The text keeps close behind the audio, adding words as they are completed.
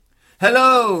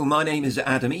Hello, my name is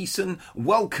Adam Eason.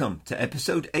 Welcome to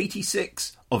episode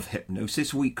 86 of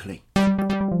Hypnosis Weekly.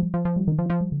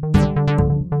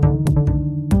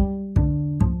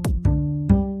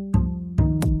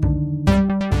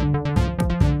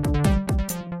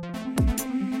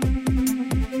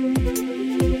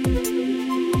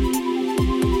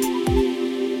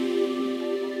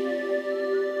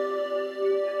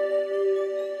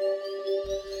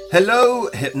 Hello,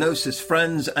 Hypnosis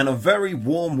friends, and a very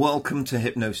warm welcome to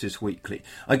Hypnosis Weekly.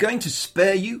 I'm going to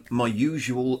spare you my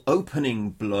usual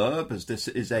opening blurb, as this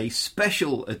is a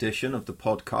special edition of the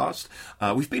podcast.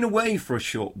 We've been away for a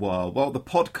short while the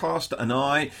podcast and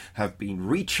I have been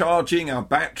recharging our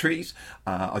batteries.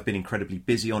 I've been incredibly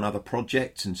busy on other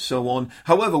projects and so on.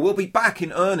 However, we'll be back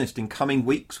in earnest in coming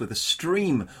weeks with a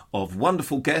stream of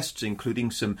wonderful guests,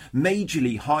 including some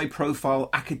majorly high-profile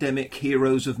academic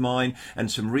heroes of mine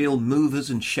and some real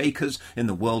movers and shakers in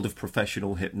the world of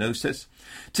professional hypnosis.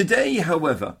 Today,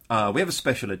 however, we have a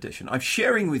special edition. I'm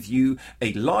sharing with you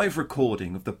a live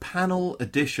recording of the panel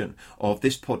edition of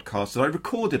this podcast that I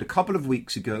recorded a couple of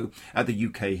weeks ago at the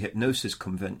UK Hypnosis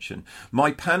Convention. My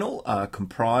panel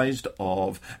comprised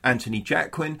of Anthony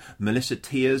Jacquin, Melissa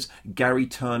Tiers, Gary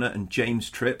Turner and James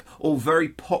Tripp, all very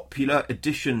popular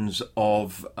editions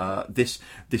of this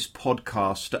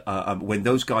podcast when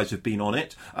those guys have been on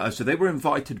it. So they were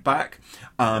invited back,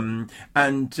 and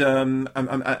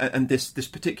this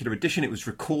particular edition, it was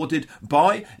recorded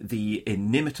by the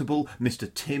inimitable Mr.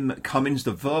 Tim Cummins,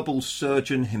 the verbal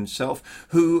surgeon himself,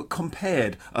 who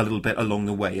compared a little bit along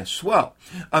the way as well.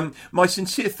 My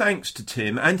sincere thanks to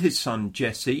Tim and his son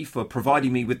Jesse for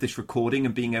providing me with this recording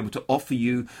and being able to offer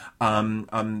you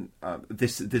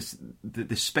this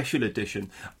special edition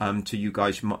to you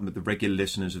guys, the regular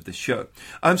listeners of this show.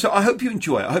 So I hope you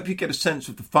enjoy it. I hope you get a sense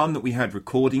of the fun that we had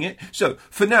recording it. So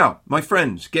for now, my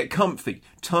friends, get comfy,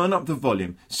 turn up the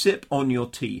volume, sip on your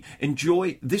tea,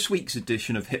 enjoy this week's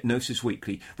edition of Hypnosis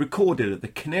Weekly, recorded at the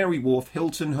Canary Wharf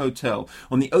Hilton Hotel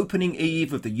on the opening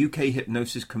eve of the UK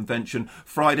Hypnosis Convention,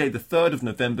 Friday the 3rd of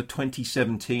November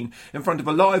 2017, in front of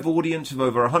a live audience of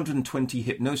over 120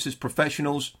 hypnosis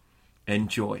professionals.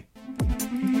 Enjoy.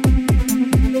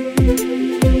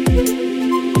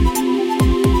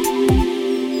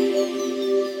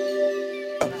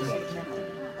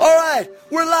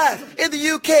 We're live in the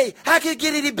UK. How can it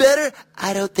get any better?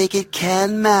 I don't think it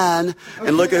can, man.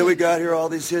 And look at who we got here. All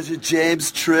these here's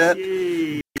James Tripp,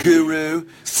 guru,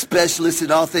 specialist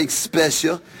in all things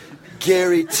special.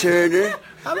 Gary Turner,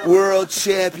 world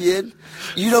champion.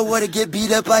 You don't want to get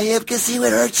beat up by him because he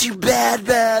would hurt you bad,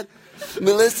 man.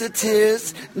 Melissa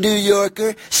Tiers, New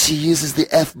Yorker. She uses the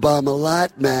F-bomb a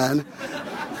lot, man.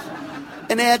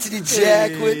 And Anthony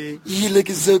Jacquin, you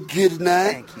looking so good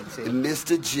tonight. Thank you, Tim. And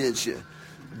Mr. Ginger,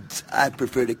 I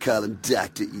prefer to call him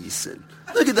Dr. Eason.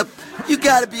 Look at you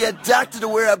gotta be a doctor to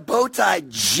wear a bow tie,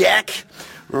 Jack.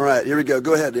 All right, here we go.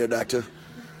 Go ahead there, doctor.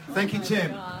 Thank you,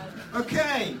 Tim.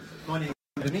 Okay, my name is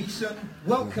Adam Eason.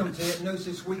 Welcome to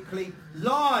Hypnosis Weekly,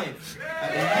 live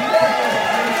at the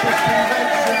UK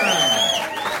Hypnosis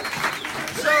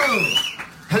Convention. So,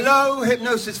 hello,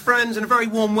 Hypnosis friends, and a very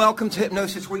warm welcome to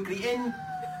Hypnosis Weekly in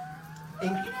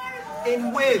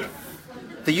with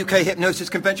the UK Hypnosis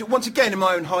Convention. Once again, in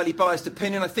my own highly biased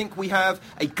opinion, I think we have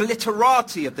a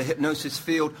glitterati of the hypnosis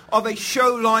field of a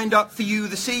show lined up for you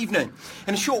this evening.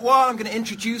 In a short while, I'm going to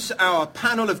introduce our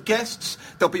panel of guests.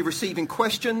 They'll be receiving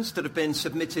questions that have been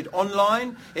submitted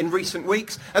online in recent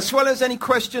weeks, as well as any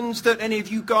questions that any of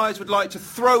you guys would like to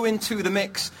throw into the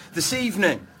mix this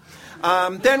evening.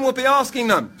 Then we'll be asking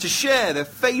them to share their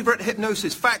favourite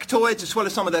hypnosis factoids, as well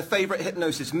as some of their favourite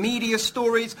hypnosis media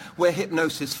stories where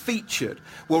hypnosis featured.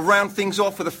 We'll round things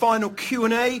off with a final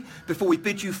Q&A before we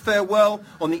bid you farewell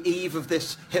on the eve of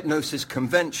this hypnosis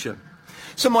convention.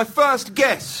 So my first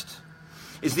guest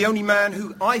is the only man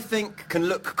who I think can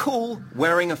look cool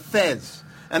wearing a fez.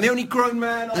 And the only grown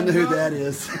man I know who that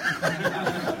is.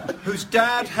 whose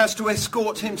dad has to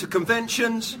escort him to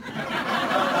conventions,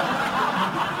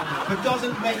 but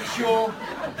doesn't make sure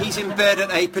he's in bed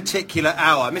at a particular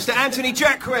hour. Mr. Anthony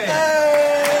Jacquin.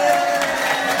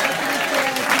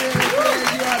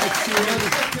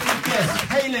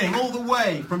 Hailing all the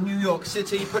way from New York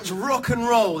City, puts rock and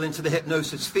roll into the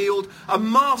hypnosis field, a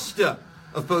master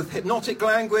of both hypnotic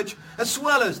language as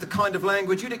well as the kind of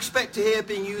language you'd expect to hear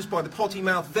being used by the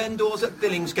potty-mouthed vendors at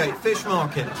Billingsgate Fish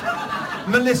Market.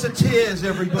 Melissa Tiers,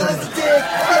 everybody. Melissa Tiers,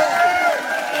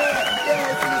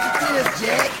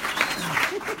 Jack.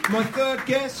 My third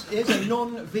guest is a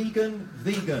non-vegan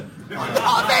vegan.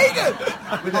 Oh, vegan!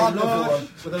 With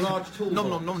a large tool.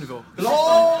 Nomnivore. The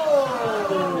last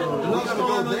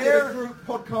time I did a group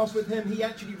podcast with him, he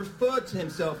actually referred to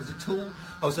himself as a tool.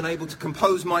 I was unable to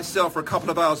compose myself for a couple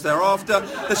of hours thereafter.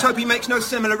 Let's hope he makes no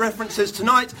similar references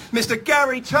tonight. Mr.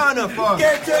 Gary Turner. Gary Turner,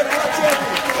 what's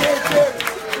happening? Gary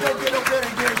Turner. You don't get no better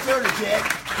than Gary Turner,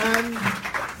 Jack. And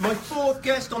my fourth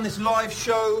guest on this live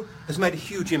show has made a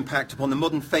huge impact upon the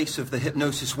modern face of the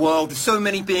hypnosis world, with so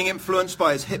many being influenced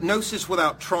by his hypnosis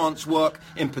without trance work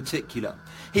in particular.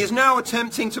 He is now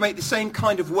attempting to make the same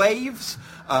kind of waves,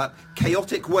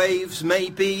 chaotic waves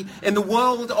maybe, in the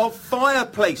world of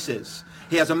fireplaces.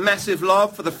 He has a massive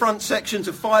love for the front sections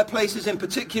of fireplaces in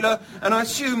particular, and I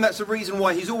assume that's the reason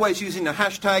why he's always using the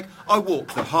hashtag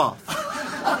 #IWalkTheHearth.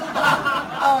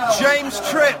 James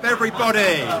Tripp,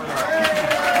 everybody!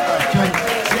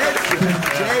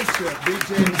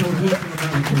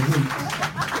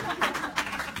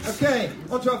 Okay,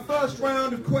 on to our first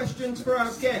round of questions for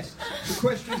our guests. The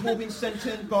questions will be sent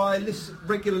in by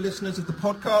regular listeners of the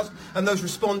podcast and those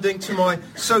responding to my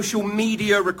social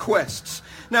media requests.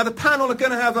 Now, the panel are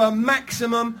going to have a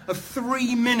maximum of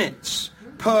 3 minutes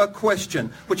per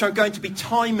question, which I'm going to be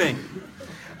timing.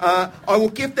 I will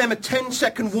give them a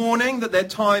 10-second warning that their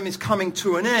time is coming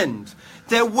to an end.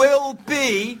 There will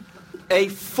be a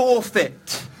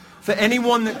forfeit for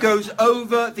anyone that goes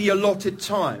over the allotted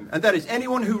time. And that is,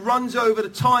 anyone who runs over the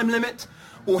time limit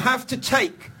will have to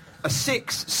take a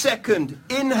 6-second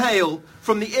inhale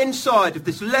from the inside of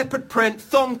this leopard print,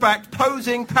 thong-backed,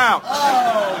 posing pouch.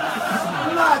 Oh,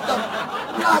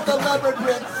 not the leopard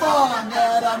print thong,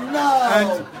 Adam.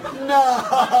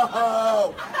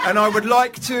 No. And I would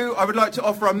like to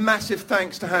offer a massive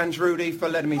thanks to Hans Rudy for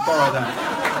letting me borrow that.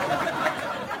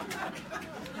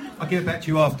 I'll give it back to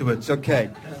you afterwards.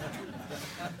 Okay.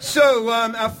 So,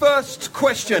 our first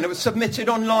question, it was submitted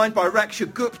online by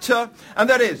Raksha Gupta, and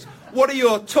that is, what are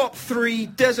your top 3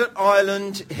 desert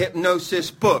island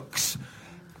hypnosis books?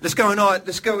 Let's go in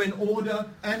order.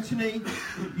 Anthony,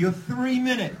 your 3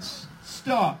 minutes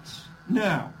starts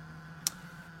now.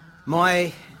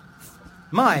 My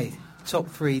top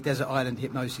 3 desert island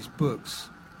hypnosis books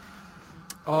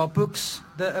are books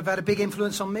that have had a big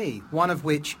influence on me. One of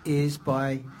which is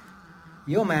by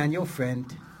your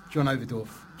friend, John Overdorf,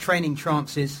 Training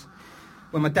Trances.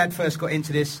 When my dad first got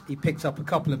into this, he picked up a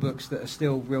couple of books that are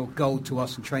still real gold to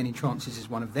us, and Training Trances is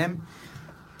one of them.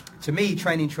 To me,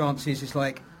 Training Trances is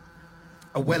like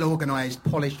a well-organised,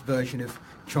 polished version of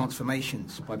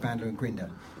Transformations by Bandler and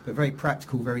Grinder, but very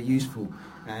practical, very useful,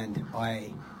 and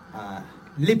I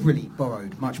liberally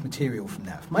borrowed much material from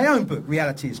that. My own book,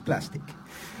 Reality is Plastic.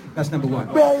 That's number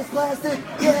 1. Reality is Plastic?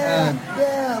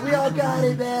 Yeah, we all got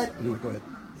it, man. Go ahead.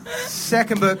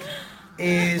 Second book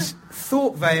is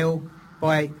Thought Veil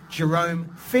by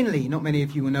Jerome Finley. Not many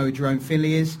of you will know who Jerome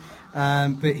Finley is,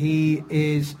 but he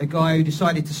is a guy who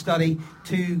decided to study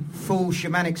 2 full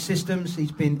shamanic systems.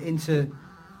 He's been into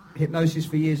hypnosis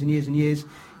for years and years and years.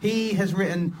 He has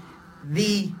written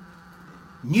the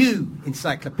new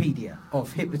encyclopedia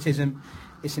of hypnotism.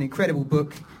 It's an incredible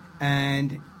book,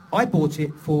 and I bought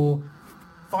it for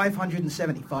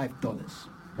 $575.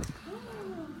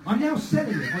 I'm now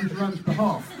selling it on Jerome's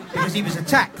behalf because he was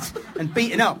attacked and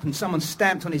beaten up and someone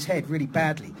stamped on his head really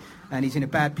badly and he's in a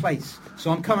bad place. So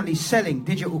I'm currently selling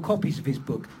digital copies of his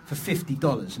book for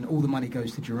 $50 and all the money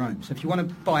goes to Jerome. So if you want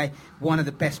to buy one of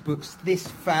the best books, this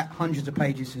fat, hundreds of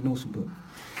pages, is an awesome book.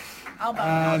 I'll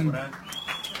buy it.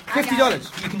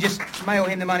 $50. You can just mail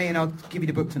him the money and I'll give you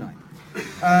the book tonight.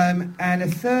 And a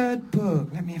third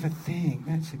book, let me have a think.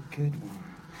 That's a good one.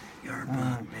 Your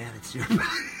book, man. It's your book.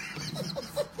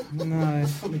 No,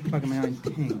 it's probably plugging my own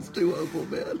thing. It's too awful,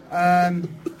 man.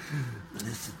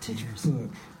 Listen to your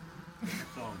book.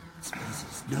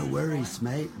 No worries,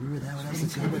 mate. Remember that one? That was a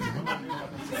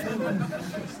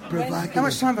good one. How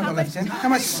much time have I got left, Tim? How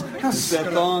much?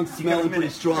 That thong smelling pretty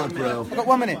strong, bro. I've got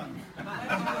 1 minute.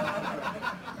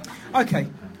 Okay,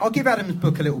 I'll give Adam's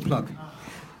book a little plug.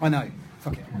 I know.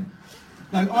 Fuck it.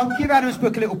 No, I'll give Adam's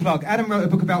book a little plug. Adam wrote a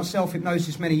book about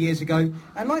self-hypnosis many years ago,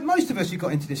 and like most of us who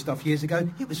got into this stuff years ago,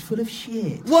 it was full of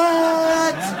shit.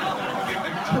 What?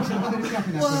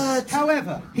 What?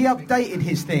 However, he updated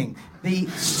his thing. The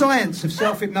Science of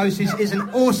Self-Hypnosis is an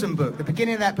awesome book. The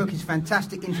beginning of that book is a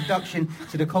fantastic introduction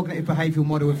to the cognitive behavioural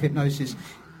model of hypnosis.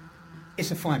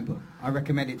 It's a fine book. I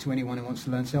recommend it to anyone who wants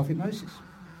to learn self-hypnosis.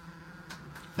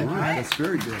 All right, that's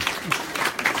very good.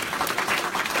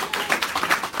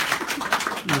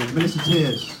 Melissa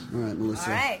Tears. All right, Melissa.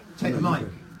 All right. Take the mic.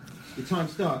 Your time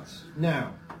starts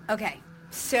now. Okay.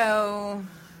 So,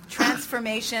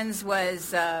 Transformations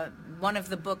was one of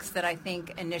the books that I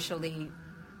think initially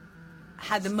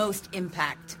had the most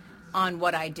impact on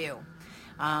what I do.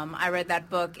 I read that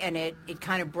book, and it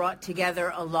kind of brought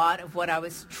together a lot of what I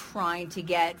was trying to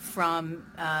get from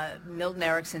Milton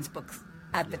Erickson's books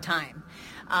at the time.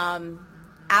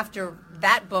 After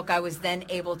that book, I was then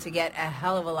able to get a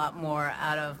hell of a lot more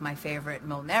out of my favorite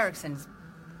Milton Erickson's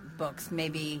books.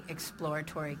 Maybe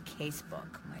Exploratory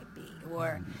Casebook might be,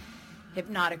 or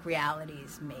Hypnotic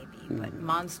Realities maybe, but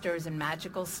Monsters and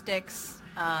Magical Sticks,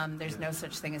 There's No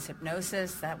Such Thing as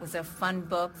Hypnosis. That was a fun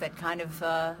book that kind of,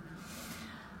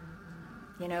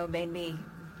 made me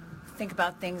think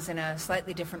about things in a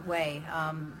slightly different way.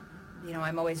 I'm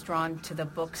always drawn to the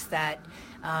books that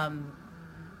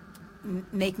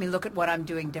make me look at what I'm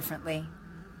doing differently.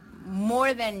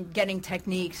 More than getting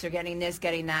techniques or getting this,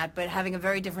 getting that, but having a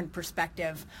very different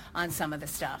perspective on some of the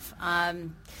stuff.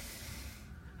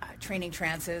 Training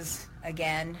Trances,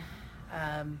 again.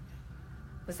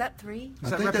 Was that 3? I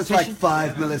think that's like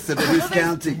 5, Melissa, but who's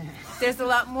counting? There's a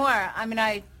lot more. I mean,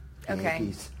 okay.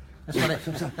 Yankees.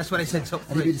 That's what I said, top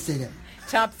I didn't 3. mean to say that.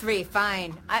 Top 3,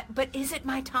 fine. But is it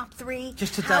my top 3?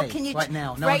 Just today, How can you right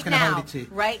now. No right one's going to now, hold it to you.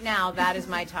 Right now, that is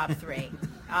my top 3.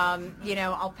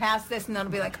 I'll pass this, and then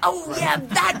I'll be like, oh, yeah,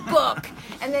 that book.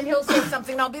 And then he'll say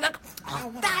something, and I'll be like,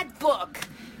 oh, that book.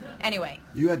 Anyway.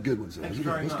 You had good ones, though. Thank you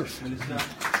very much, Melissa.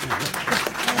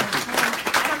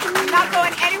 I'm not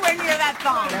going anywhere near that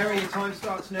thong. Gary, your time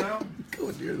starts now.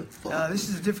 This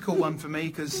is a difficult one for me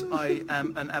because I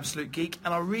am an absolute geek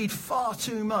and I read far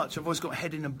too much. I've always got a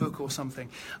head in a book or something.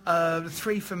 The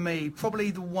 3 for me,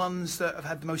 probably the ones that have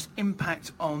had the most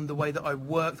impact on the way that I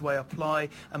work, the way I apply,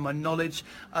 and my knowledge.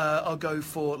 I'll go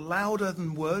for Louder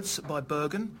Than Words by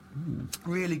Bergen.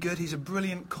 Really good. He's a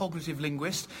brilliant cognitive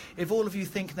linguist. If all of you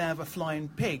think now of a flying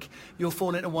pig, you'll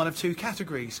fall into one of 2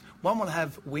 categories. One will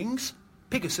have wings,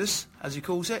 Pegasus, as he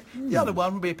calls it. The other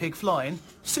one would be a pig flying,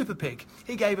 Super Pig.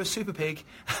 He gave us Super Pig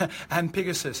and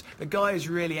Pegasus. The guy is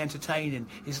really entertaining.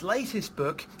 His latest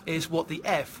book is What the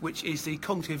F, which is the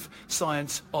cognitive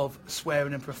science of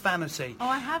swearing and profanity. Oh,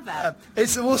 I have that.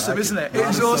 It's awesome, isn't it?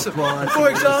 It's awesome. For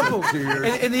example,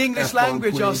 in the English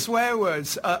language, our swear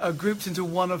words are grouped into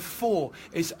one of 4.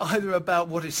 It's either about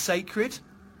what is sacred,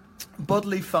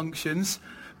 bodily functions,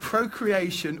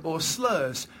 procreation, or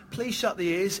slurs. Please shut the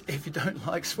ears if you don't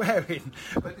like swearing.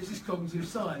 But this is cognitive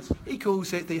science. He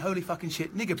calls it the holy fucking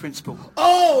shit nigger principle.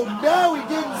 Oh, no, he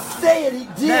didn't say it. He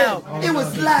did. Now- it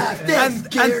was live. Thanks,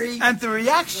 Gary. And the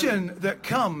reaction that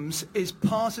comes is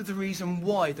part of the reason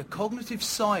why the cognitive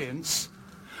science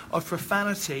of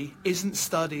profanity isn't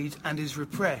studied and is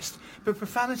repressed. But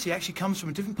profanity actually comes from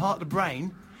a different part of the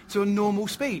brain to a normal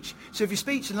speech. So if your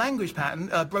speech and language pattern,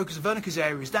 Broca's and Wernicke's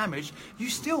area, is damaged, you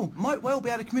still might well be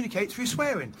able to communicate through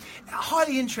swearing.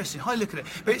 Highly interesting, highly look at it.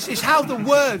 But it's how the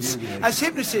words, as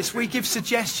hypnotists, we give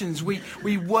suggestions, we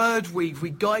word weave, we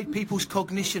guide people's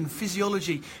cognition,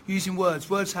 physiology using words.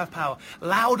 Words have power.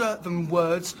 Louder Than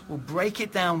Words will break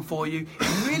it down for you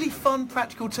in really fun,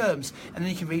 practical terms. And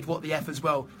then you can read What the F as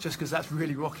well, just because that's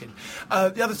really rocking.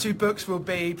 The other 2 books will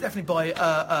be definitely by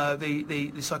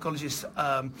the psychologist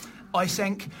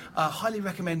Eysenck. Highly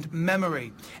recommend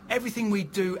Memory. Everything we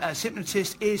do as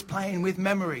hypnotists is playing with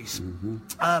memories.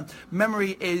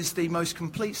 Memory is the most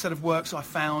complete set of works I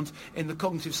found in the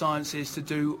cognitive sciences to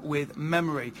do with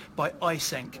memory by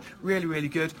Eysenck. Really, really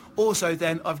good. Also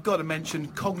then, I've got to mention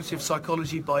Cognitive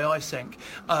Psychology by Eysenck.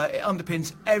 It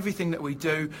underpins everything that we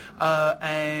do,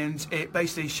 and it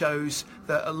basically shows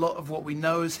that a lot of what we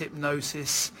know as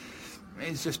hypnosis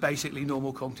is just basically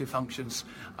normal cognitive functions.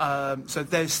 So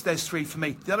there's 3 for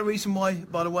me. The other reason why,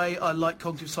 by the way, I like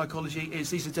cognitive psychology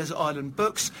is these are Desert Island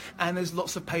books, and there's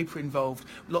lots of paper involved.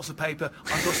 Lots of paper.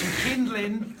 I've got some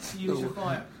kindling to use for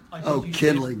fire.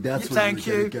 Kindling, that's where you were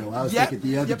going to go. I was thinking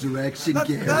the other direction,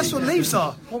 Gary. That's what leaves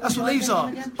are. That's what leaves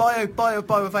are.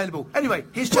 Bioavailable. Anyway,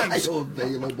 here's James.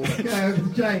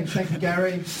 Bioavailable. James, thank you,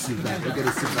 Gary. Sit back. We're going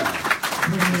to sit back.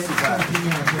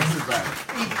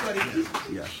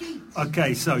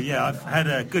 Okay, so yeah, I've had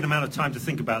a good amount of time to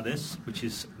think about this, which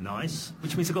is nice,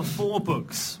 which means I've got 4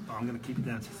 books, but I'm going to keep it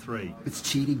down to 3. It's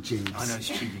cheating, James. I know it's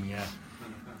cheating, yeah.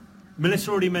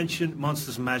 Melissa already mentioned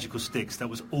Monsters and Magical Sticks. That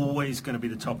was always going to be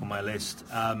the top of my list.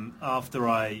 After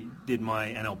I did my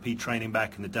NLP training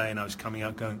back in the day and I was coming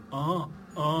out going, and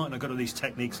I got all these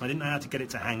techniques and I didn't know how to get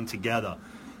it to hang together.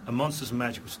 And Monsters and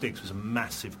Magical Sticks was a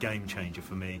massive game changer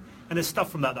for me. And there's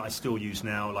stuff from that I still use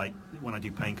now, like when I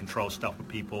do pain control stuff with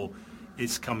people.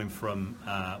 It's coming from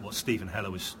what Stephen Heller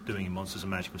was doing in Monsters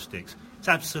and Magical Sticks. It's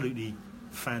absolutely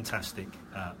fantastic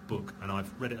book, and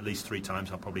I've read it at least 3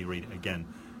 times. I'll probably read it again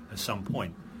at some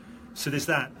point. So there's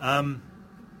that.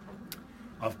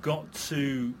 I've got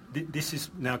to... This is...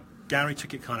 Now, Gary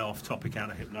took it kind of off topic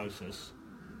out of hypnosis.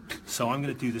 So I'm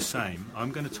going to do the same.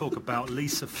 I'm going to talk about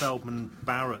Lisa Feldman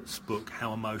Barrett's book,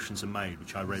 How Emotions Are Made,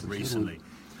 which I read recently.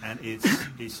 And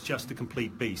it's just a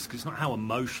complete beast, because it's not how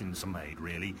emotions are made,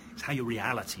 really. It's how your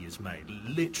reality is made,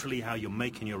 literally how you're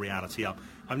making your reality up.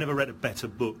 I've never read a better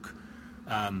book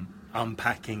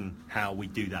unpacking how we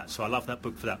do that. So I love that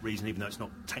book for that reason, even though it's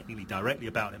not technically directly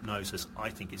about hypnosis. I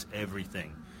think it's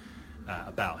everything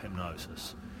about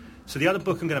hypnosis. So the other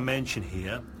book I'm going to mention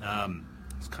here...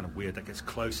 it's kind of weird. That gets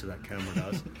closer, that camera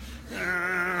does.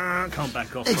 Can't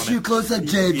back off It's on you it. close up,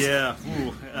 James. Yeah.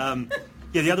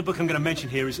 Yeah, the other book I'm going to mention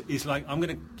here is like, I'm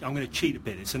going to cheat a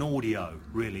bit. It's an audio,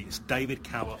 really. It's David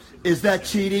Kaloff. Is that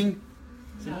cheating?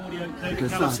 It's an audio.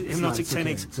 David Kaloff's Hypnotic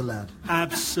Techniques. It's allowed.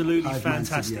 Absolutely I've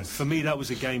answered fantastic. yes. For me, that was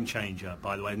a game changer,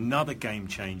 by the way. Another game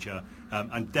changer.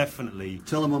 And definitely...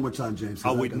 Tell him one more time, James.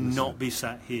 I would not be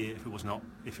sat here if it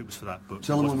was for that book.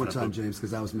 Tell him one more time, James,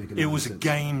 because I was making... It was a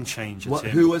game changer,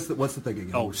 Tim. Who was what's the thing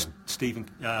again? Oh, Stephen...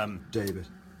 David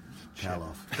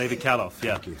Kaloff. David Kaloff,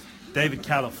 yeah. Thank you. David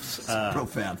Kaloff's...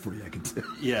 profound for you, I can tell.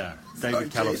 Yeah, David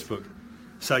Kaloff's book.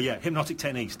 So, yeah, Hypnotic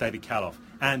Techniques, David Kaloff.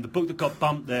 And the book that got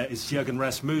bumped there is Jürgen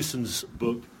Rasmussen's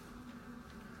book,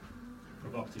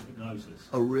 Provocative Hypnosis.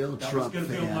 A real Trump fan. That was going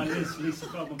to be on my fan. list. Lisa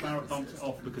Feldman Barrett bumped it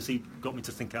off because he got me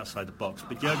to think outside the box.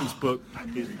 But Jürgen's book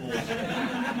is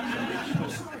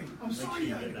awesome. I'm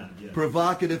sorry.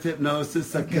 Provocative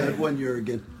Hypnosis, a good one,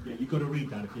 Jürgen. Yeah, you've got to read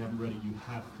that. If you haven't read it, you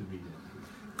have to read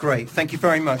it. Great. Thank you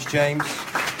very much, James.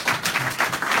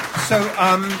 So,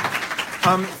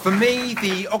 for me,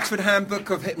 the Oxford Handbook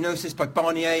of Hypnosis by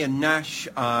Barnier and Nash,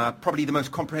 probably the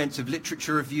most comprehensive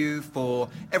literature review for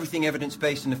everything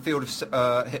evidence-based in the field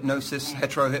of hypnosis,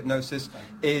 heterohypnosis,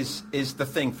 is the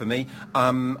thing for me.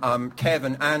 Kev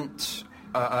and Ant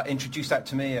introduced that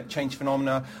to me at Change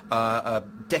Phenomena a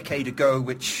decade ago,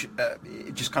 which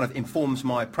just kind of informs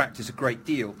my practice a great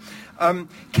deal.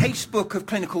 Casebook of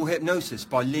Clinical Hypnosis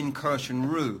by Lynn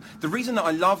Kirshenrue. The reason that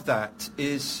I love that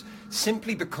is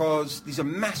simply because these are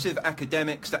massive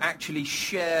academics that actually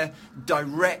share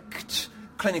direct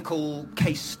clinical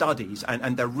case studies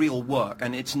and their real work.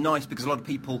 And it's nice because a lot of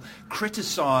people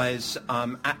criticize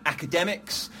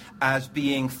academics as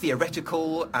being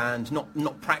theoretical and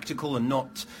not practical and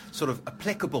not sort of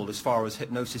applicable as far as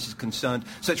hypnosis is concerned.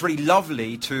 So it's really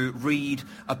lovely to read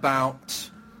about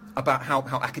how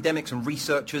academics and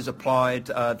researchers applied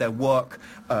their work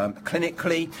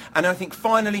clinically. And I think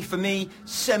finally for me,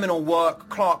 seminal work,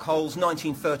 Clark Hull's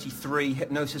 1933,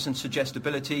 Hypnosis and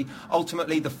Suggestibility,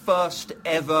 ultimately the first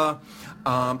ever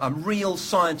real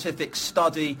scientific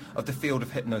study of the field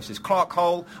of hypnosis. Clark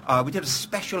Hull, we did a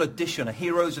special edition, a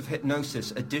Heroes of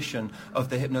Hypnosis edition of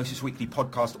the Hypnosis Weekly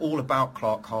podcast, all about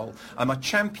Clark Hull. I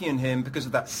champion him because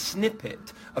of that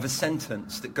snippet of a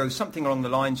sentence that goes something along the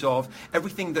lines of,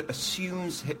 everything that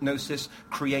assumes hypnosis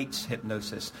creates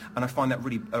hypnosis. And I find that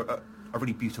really a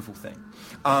really beautiful thing.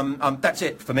 That's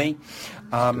it for me.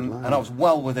 And I was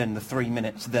well within the 3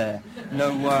 minutes there.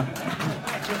 No...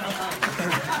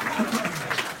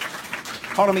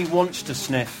 part of me wants to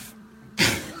sniff.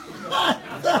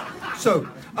 So,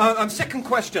 second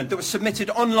question that was submitted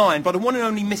online by the one and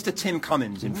only Mr. Tim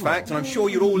Cummins, in fact, and I'm sure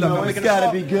you'll all love it. It's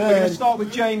gotta be good. We're going to start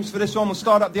with James for this one. We'll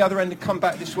start up the other end and come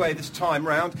back this way this time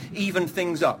round, even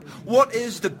things up. What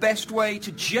is the best way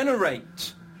to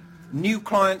generate new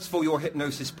clients for your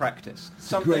hypnosis practice?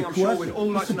 Something I'm sure we'd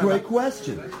all like to know. It's a great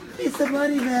question. It's the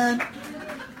money, man.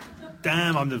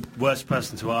 Damn, I'm the worst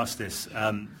person to ask this.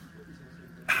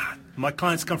 My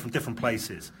clients come from different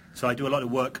places. So I do a lot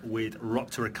of work with Rock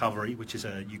to Recovery, which is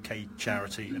a UK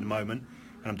charity at the moment,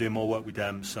 and I'm doing more work with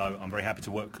them, so I'm very happy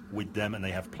to work with them, and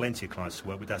they have plenty of clients to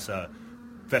work with. That's a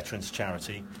veterans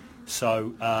charity.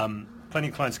 So plenty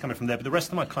of clients coming from there, but the rest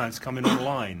of my clients come in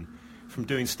online from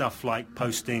doing stuff like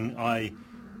posting I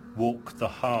walk the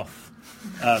half,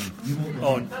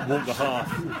 on walk the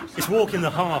half. It's walking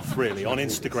the half, really, on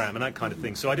Instagram and that kind of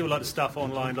thing. So I do a lot of stuff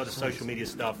online, a lot of social media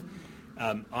stuff.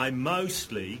 I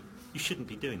mostly... You shouldn't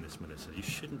be doing this, Melissa. You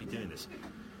shouldn't be doing this.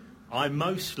 I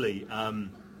mostly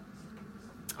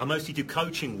do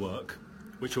coaching work,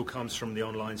 which all comes from the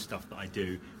online stuff that I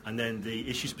do, and then the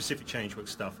issue-specific change work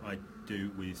stuff I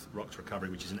do with Rock to Recovery,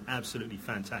 which is an absolutely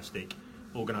fantastic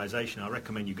organisation. I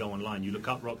recommend you go online, you look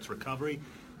up Rock to Recovery,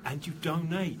 and you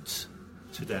donate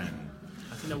to them.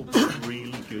 I think that would be a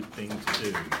really good thing to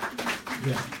do.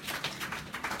 Yeah.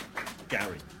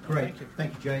 Gary. Great.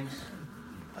 Thank you, James.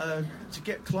 To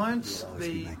get clients,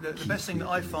 the best thing that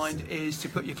I find is to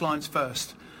put your clients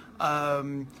first.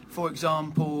 For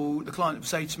example, the client will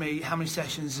say to me, how many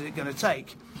sessions is it going to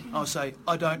take? I'll say,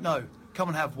 I don't know. come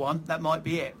and have one. That might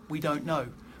be it. We don't know.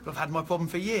 But I've had my problem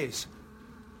for years.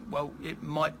 Well, it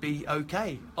might be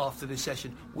okay after this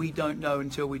session. We don't know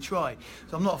until we try.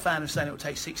 So I'm not a fan of saying it will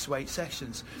take 6 to 8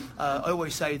 sessions. I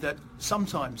always say that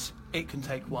sometimes it can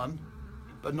take one,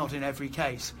 but not in every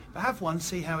case. But have one,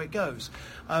 see how it goes.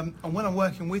 And when I'm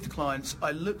working with clients,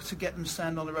 I look to get them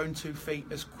stand on their own 2 feet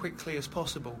as quickly as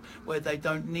possible, where they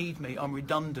don't need me. I'm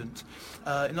redundant.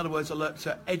 In other words, I look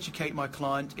to educate my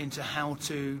client into how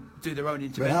to do their own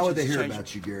interventions. But how would they hear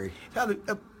about you, Gary?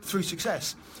 Through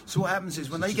success. So what happens is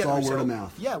when they get all the result, word of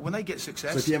mouth. Yeah, when they get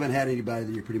success. So if you haven't had anybody,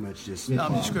 then you're pretty much just... No,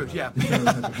 I'm just screwed, yeah.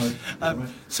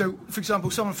 So, for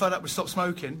example, someone phoned up with stop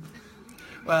smoking,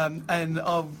 and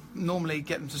I'll normally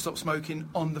get them to stop smoking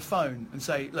on the phone and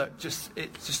say, look, just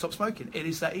stop smoking. It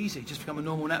is that easy. Just become a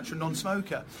normal, natural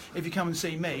non-smoker. If you come and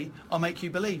see me, I'll make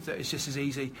you believe that it's just as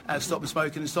easy as stopping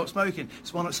smoking and stop smoking.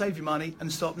 So why not save your money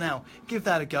and stop now? Give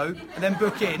that a go, and then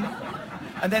book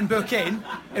in,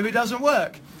 if it doesn't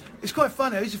work. It's quite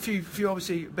funny. There's a few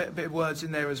obviously bit of words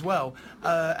in there as well,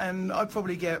 and I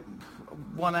probably get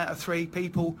 1 out of 3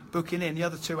 people booking in. The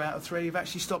other 2 out of 3 have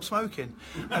actually stopped smoking,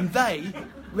 and they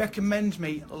recommend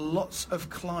me lots of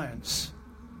clients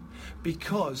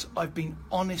because I've been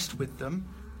honest with them.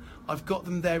 I've got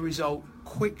them their result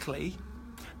quickly,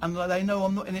 and they know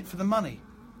I'm not in it for the money.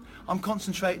 I'm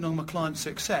concentrating on my client's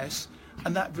success,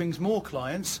 and that brings more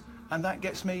clients, and that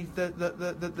gets me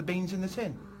the beans in the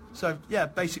tin. So yeah,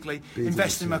 basically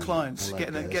investing in my clients,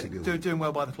 doing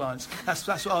well by the clients. That's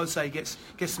what I would say gets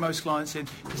the most clients in,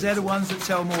 because they're the ones that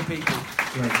tell more people.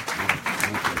 Right.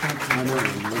 I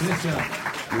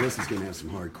know Melissa's going to have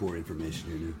some hardcore information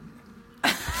here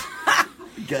now.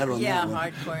 Got her on that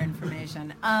one. Hardcore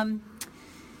information.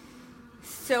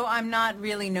 So I'm not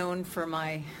really known for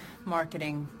my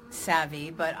marketing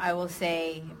savvy, but I will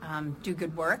say do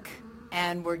good work,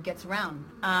 and word gets around.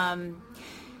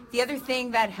 The other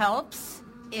thing that helps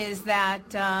is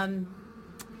that, I'm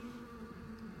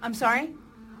sorry?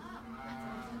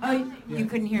 Oh, you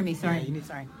couldn't hear me, sorry.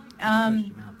 Sorry.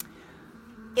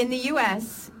 In the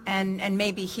U.S., and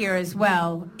maybe here as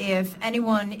well, if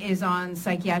anyone is on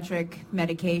psychiatric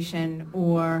medication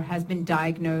or has been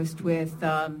diagnosed with,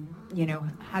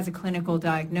 has a clinical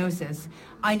diagnosis,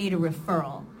 I need a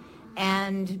referral.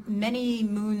 And many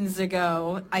moons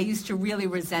ago, I used to really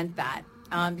resent that.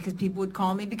 Because people would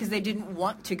call me because they didn't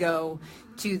want to go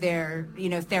to their,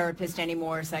 therapist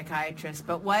anymore, or psychiatrist.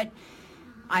 But what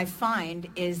I find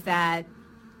is that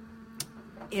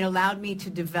it allowed me to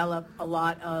develop a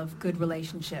lot of good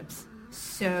relationships,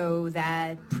 so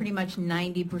that pretty much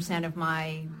 90% of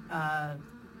my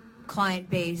client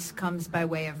base comes by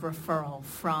way of referral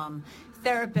from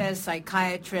therapists,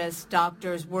 psychiatrists,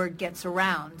 doctors. Word gets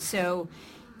around. So,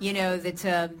 it's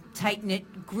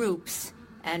tight-knit groups.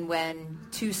 And when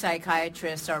 2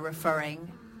 psychiatrists are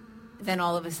referring, then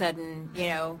all of a sudden,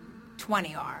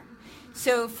 20 are.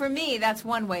 So for me, that's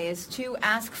one way, is to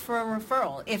ask for a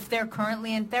referral. If they're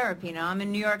currently in therapy. Now, I'm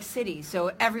in New York City, so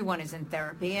everyone is in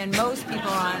therapy, and most people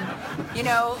are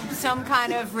on, some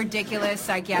kind of ridiculous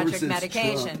psychiatric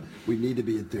medication. Trump, we need to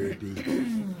be in therapy.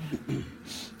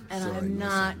 And sorry, I'm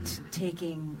not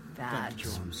taking that bite.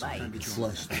 I'm sorry.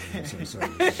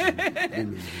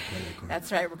 That's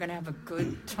right. We're going to have a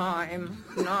good time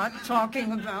not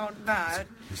talking about that.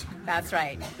 That's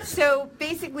right. So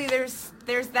basically there's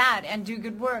that, and do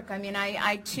good work. I mean,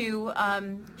 I too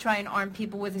try and arm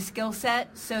people with a skill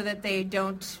set so that they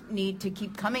don't need to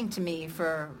keep coming to me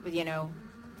for,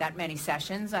 that many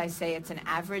sessions. I say it's an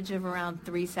average of around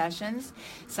 3 sessions,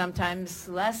 sometimes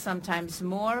less, sometimes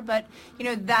more, but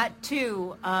that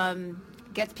too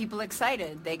gets people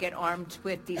excited. They get armed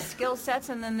with these skill sets,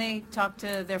 and then they talk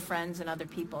to their friends and other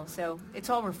people. So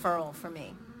it's all referral for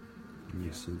me.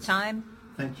 Yes, Time?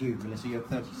 Thank you, Melissa. You have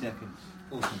 30 seconds.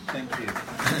 Awesome. Thank you.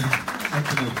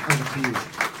 Over to you.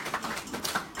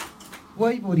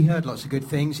 Well, you've already heard lots of good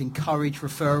things. Encourage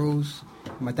referrals.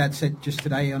 My dad said just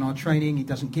today on our training, he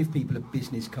doesn't give people a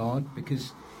business card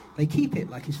because they keep it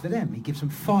like it's for them. He gives them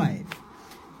 5.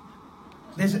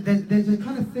 There's a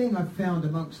kind of thing I've found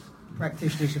amongst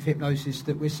practitioners of hypnosis,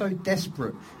 that we're so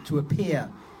desperate to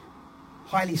appear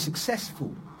highly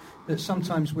successful that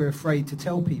sometimes we're afraid to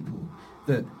tell people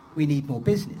that we need more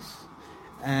business.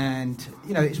 And,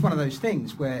 it's one of those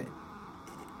things where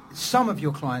some of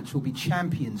your clients will be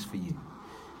champions for you.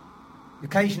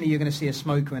 Occasionally you're going to see a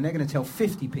smoker and they're going to tell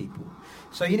 50 people.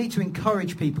 So you need to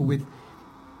encourage people with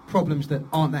problems that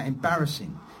aren't that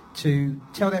embarrassing to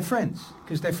tell their friends,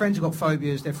 because their friends have got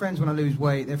phobias, their friends want to lose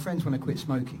weight, their friends want to quit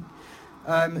smoking.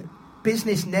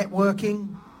 Business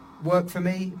networking worked for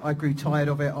me. I grew tired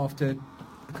of it after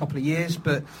a couple of years,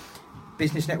 but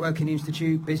Business Networking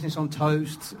Institute, Business on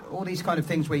Toast, all these kind of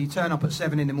things where you turn up at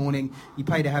 7 in the morning, you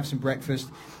pay to have some breakfast.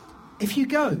 If you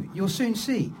go, you'll soon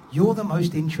see you're the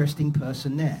most interesting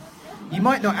person there. You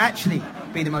might not actually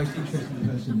be the most interesting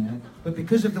person there, but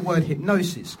because of the word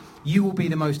hypnosis, you will be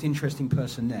the most interesting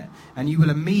person there. And you will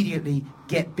immediately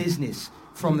get business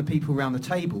from the people around the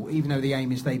table, even though the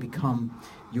aim is they become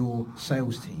your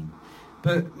sales team.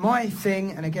 But my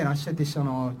thing, and again, I said this on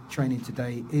our training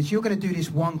today, is you're going to do this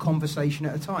one conversation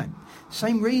at a time.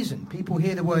 Same reason. People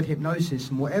hear the word hypnosis,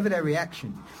 and whatever their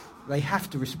reaction, they have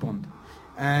to respond.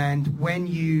 And when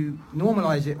you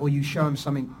normalize it, or you show them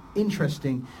something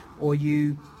interesting, or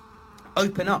you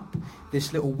open up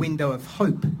this little window of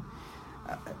hope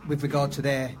with regard to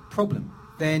their problem,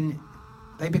 then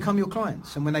they become your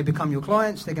clients. And when they become your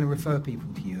clients, they're going to refer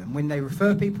people to you. And when they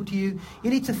refer people to you, you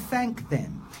need to thank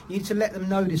them. You need to let them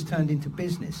know this turned into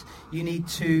business. You need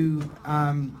to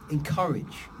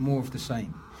encourage more of the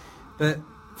same. But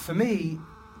for me,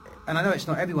 and I know it's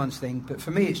not everyone's thing, but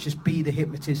for me it's just be the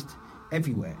hypnotist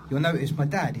everywhere. You'll notice my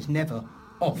dad is never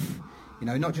off. You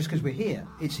know, not just because we're here.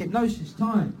 It's hypnosis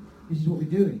time. This is what we're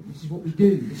doing. This is what we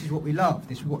do. This is what we love.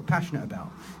 This is what we're passionate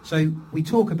about. So we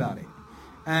talk about it.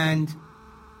 And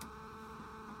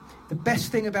the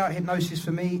best thing about hypnosis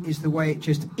for me is the way it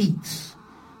just eats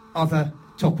other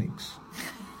topics.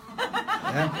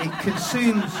 Yeah? It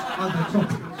consumes other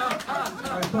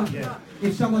topics. Yeah.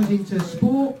 If someone's into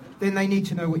sport, then they need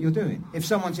to know what you're doing. If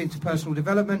someone's into personal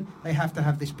development, they have to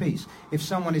have this piece. If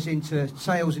someone is into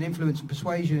sales and influence and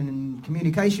persuasion and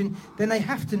communication, then they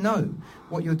have to know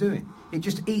what you're doing. It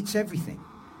just eats everything.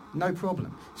 No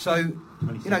problem. So,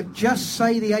 you know, just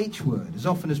say the H word as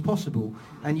often as possible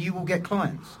and you will get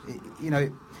clients. You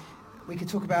know, we could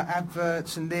talk about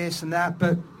adverts and this and that,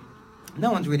 but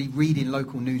no one's really reading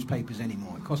local newspapers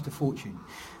anymore. It costs a fortune.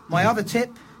 My other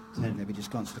tip, let me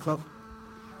just glance at the clock.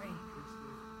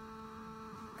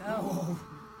 Go.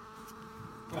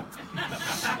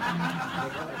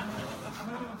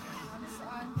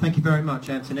 Thank you very much,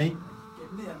 Anthony.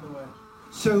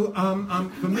 So,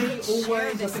 for me,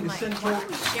 always, I think the central...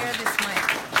 Share this mic.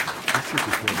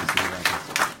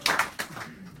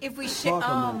 If we share...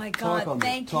 Oh, my God,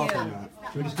 thank you.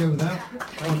 Should we just go with that?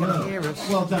 Oh, no.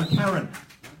 Well done, Karen.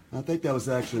 I think that was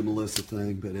actually a Melissa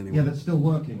thing, but anyway. Yeah, that's still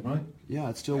working, right? Yeah,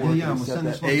 it's still working. Yeah, except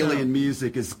we'll that alien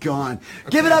music is gone. Okay.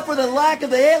 Give it up for the lack of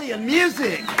the alien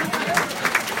music!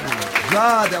 Oh,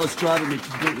 God, that was driving me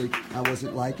completely. I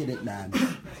wasn't liking it, man.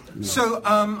 No. So,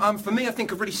 for me, I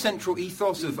think a really central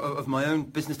ethos of my own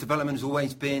business development has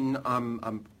always been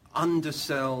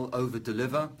undersell,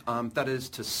 over-deliver. That is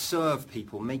to serve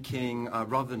people, making,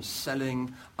 rather than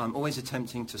selling, always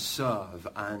attempting to serve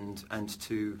and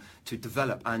to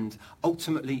develop and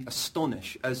ultimately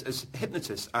astonish. As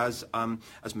hypnotists, as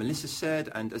Melissa said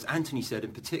and as Anthony said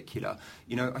in particular,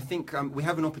 you know, I think we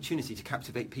have an opportunity to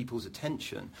captivate people's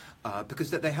attention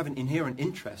because that they have an inherent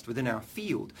interest within our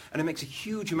field, and it makes a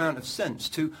huge amount of sense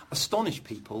to astonish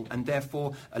people and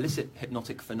therefore elicit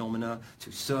hypnotic phenomena, to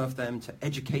serve them, to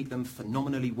educate them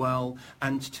phenomenally well,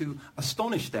 and to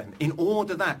astonish them in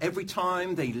order that every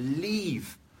time they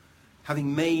leave,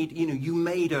 having made, you know, you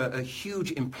made a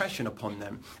huge impression upon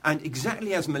them. And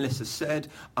exactly as Melissa said,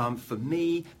 for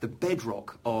me, the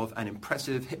bedrock of an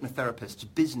impressive hypnotherapist's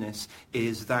business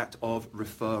is that of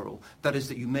referral. That is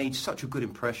that you made such a good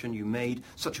impression, you made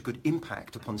such a good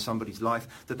impact upon somebody's life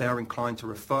that they are inclined to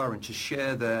refer and to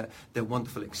share their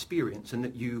wonderful experience, and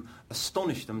that you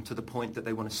astonish them to the point that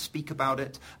they want to speak about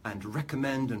it and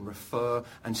recommend and refer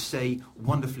and say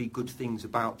wonderfully good things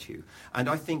about you. And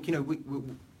I think, you know,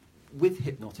 with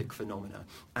hypnotic phenomena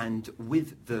and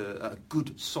with the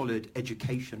good, solid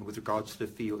education with regards to the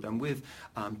field and with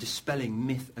dispelling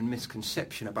myth and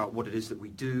misconception about what it is that we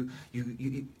do,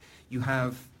 you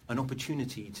have an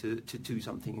opportunity to do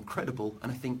something incredible.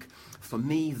 And I think, for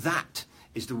me, that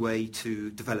is the way to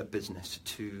develop business,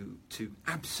 to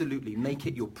absolutely make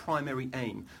it your primary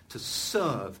aim, to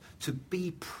serve, to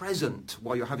be present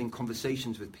while you're having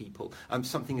conversations with people,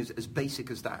 something as basic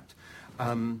as that.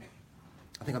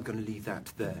 I think I'm going to leave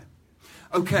that there.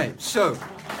 Okay, so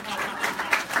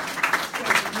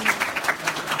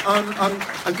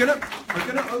I'm going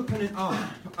to open it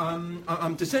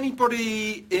up. Does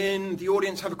anybody in the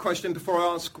audience have a question before I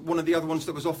ask one of the other ones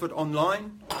that was offered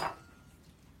online?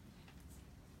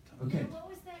 Okay, what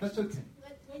was that? That's okay.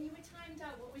 When you were timed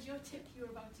out, what was your tip you were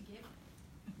about to give?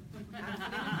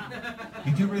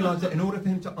 You do realise that in order for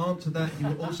him to answer that, you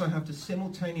will also have to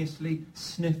simultaneously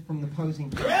sniff from the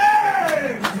posing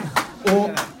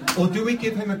or do we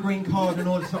give him a green card in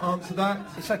order to answer that?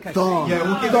 It's okay. Don, yeah,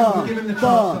 we'll give him the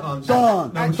chance to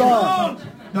answer.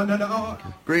 No.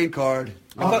 Green card.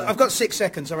 I've got 6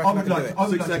 seconds. I reckon I can do it. I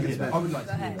would 6 like to seconds, hear. man. I would like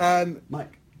to hear.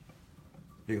 Mike.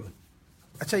 Here you go.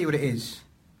 I tell you what it is.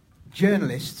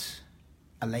 Journalists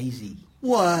are lazy.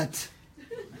 What?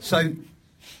 So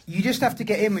you just have to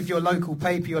get in with your local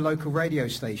paper, your local radio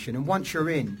station, and once you're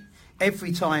in,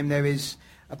 every time there is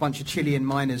a bunch of Chilean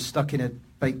miners stuck in a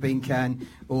baked bean can,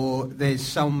 or there's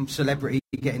some celebrity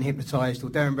getting hypnotised, or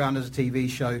Darren Brown does a TV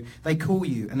show, they call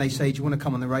you and they say, do you want to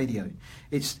come on the radio?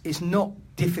 It's not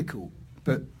difficult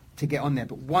but to get on there,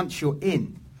 but once you're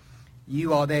in,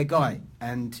 you are their guy.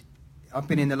 And I've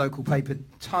been in the local paper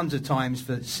tons of times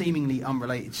for seemingly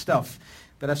unrelated stuff,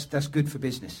 but that's good for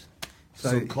business.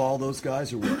 So call those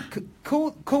guys or what?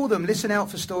 Call them, listen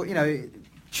out for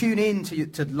tune in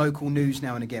to local news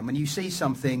now and again. When you see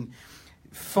something,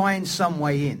 find some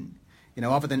way in,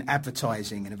 other than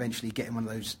advertising and eventually getting one of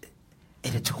those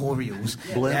editorials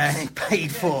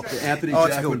paid for. The Anthony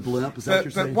Jackman blimp, is that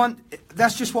what you're saying?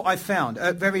 That's just what I found.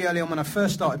 Very early on when I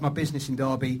first started my business in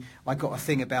Derby, I got a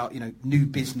thing about, new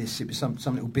business. It was some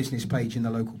little business page in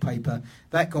the local paper.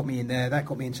 That got me in there. That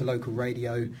got me into local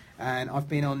radio. And I've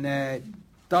been on there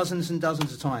dozens and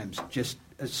dozens of times.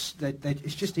 It's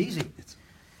just easy.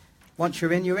 Once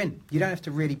you're in, you're in. You don't have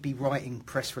to really be writing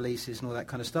press releases and all that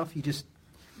kind of stuff.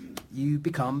 You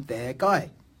become their guy.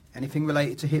 Anything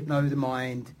related to hypno, the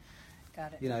mind,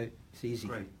 Got it. It's easy.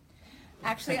 Great.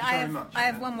 Actually, I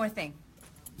have one more thing.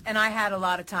 And I had a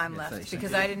lot of time left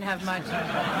because I didn't have much.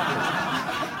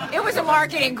 It was a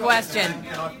marketing question.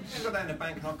 I've got that in the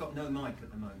bank and I've got no mic at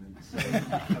the moment. So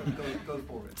go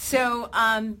for it. So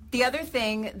the other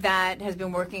thing that has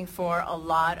been working for a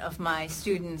lot of my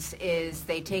students is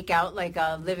they take out like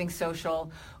a Living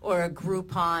Social or a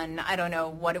Groupon. I don't know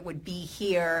what it would be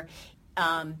here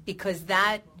because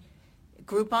that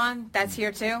Groupon, that's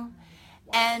here too.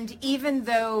 And even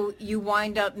though you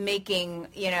wind up making,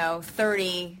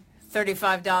 $30,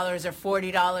 $35 or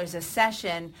 $40 a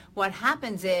session, what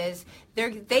happens is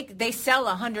they sell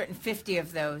 150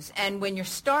 of those. And when you're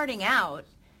starting out,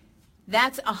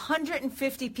 that's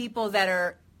 150 people that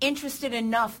are interested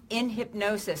enough in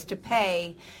hypnosis to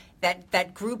pay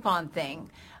that Groupon thing.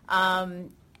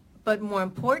 But more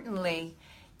importantly,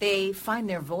 they find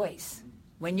their voice.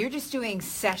 When you're just doing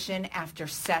session after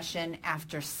session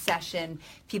after session,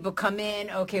 people come in,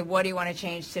 okay, what do you want to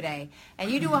change today? And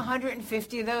you do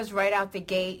 150 of those right out the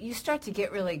gate, you start to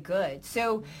get really good.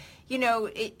 So,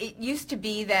 it used to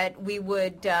be that we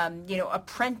would,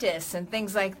 apprentice and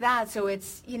things like that. So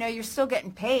it's, you're still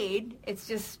getting paid. It's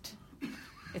just,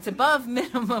 it's above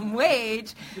minimum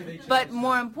wage. But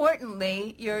more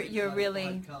importantly, you're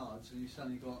really... cards and you've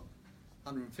suddenly got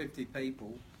 150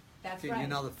 people. That's Give right. you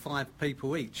another 5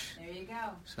 people each. There you go.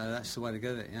 So that's the way to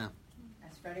go it, yeah.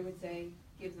 As Freddie would say,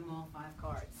 give them all 5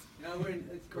 cards. We're in,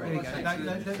 There you go.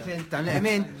 Don't let him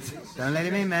in. Don't let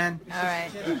him in, man. All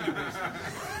right.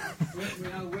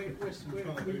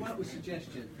 we work with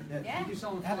suggestion. Yeah. You give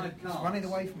someone 5 cards. It's running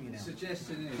away from you now.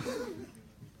 Suggestion is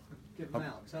give them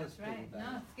out. So That's right. No,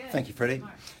 it's good. Thank you, Freddie.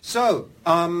 So,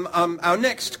 our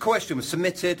next question was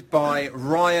submitted by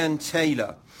Ryan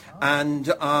Taylor.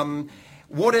 And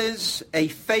what is a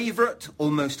favourite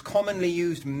or most commonly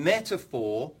used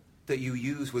metaphor that you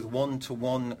use with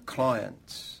one-to-one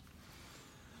clients?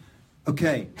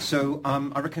 Okay, so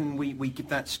I reckon we give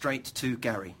that straight to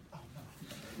Gary.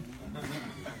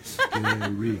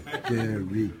 Gary.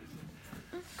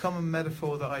 Common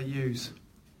metaphor that I use.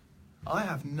 I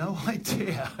have no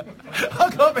idea.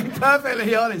 I've got to be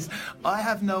perfectly honest. I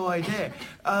have no idea.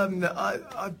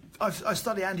 I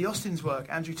study Andy Austin's work.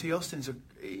 Andrew T. Austin's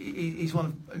he's one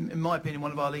of, in my opinion,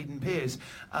 one of our leading peers.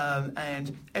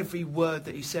 And every word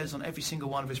that he says on every single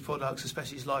one of his products,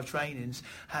 especially his live trainings,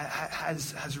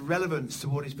 has relevance to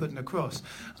what he's putting across.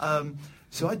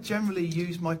 So I generally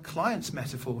use my clients'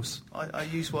 metaphors. I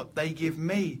use what they give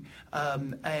me,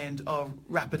 and I'll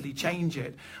rapidly change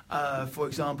it. For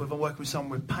example, if I'm working with someone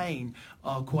with pain,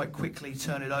 I'll quite quickly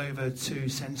turn it over to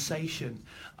sensation,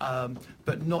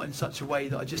 but not in such a way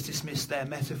that I just dismiss their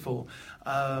metaphor.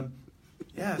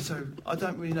 So I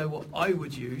don't really know what I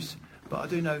would use, but I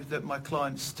do know that my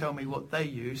clients tell me what they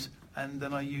use, and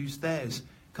then I use theirs.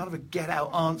 Kind of a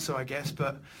get-out answer, I guess,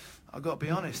 but I've got to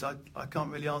be honest, I can't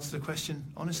really answer the question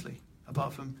honestly,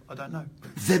 apart from I don't know.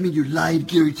 Does that mean you're lying,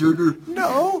 Gary Turner?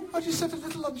 No, I just said a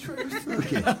little untruth.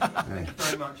 Okay. Thank you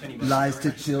very much, anyway. Lies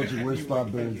to children. Where's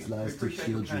Bob Burns? Lies to Appreciate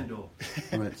your children. candor.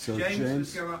 All right, so James, let's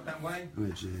James. go up that way. All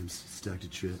right, James. Start the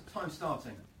trip. Time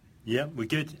starting. Yeah, we're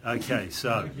good. Okay,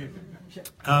 so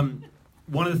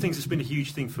one of the things that's been a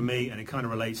huge thing for me, and it kind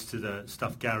of relates to the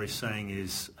stuff Gary's saying,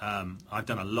 is I've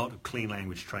done a lot of clean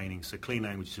language training. So clean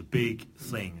language is a big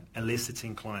thing,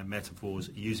 eliciting client metaphors,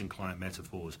 using client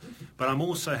metaphors. But I'm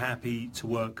also happy to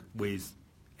work with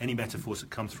any metaphors that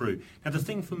come through. Now, the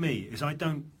thing for me is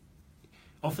often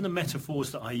the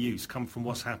metaphors that I use come from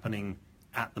what's happening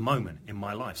at the moment in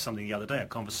my life, something the other day, a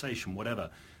conversation, whatever.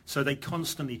 So they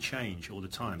constantly change all the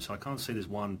time. So I can't say there's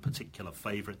one particular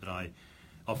favorite that I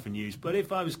often use. But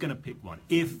if I was going to pick one,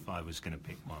 do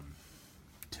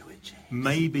it, James.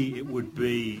 Maybe it would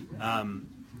be I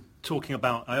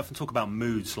often talk about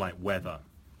moods like weather.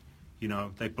 You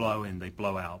know, they blow in, they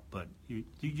blow out, but you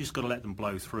just got to let them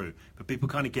blow through. But people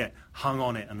kind of get hung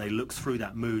on it, and they look through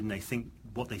that mood, and they think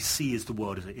what they see is the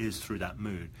world as it is through that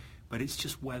mood. But it's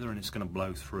just weather, and it's going to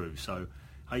blow through. So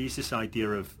I use this idea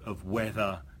of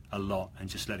weather a lot and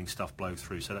just letting stuff blow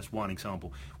through. So that's one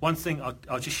example. One thing,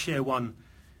 I'll just share one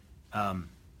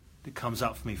that comes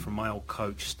up for me from my old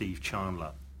coach, Steve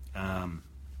Chandler. I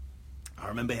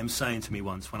remember him saying to me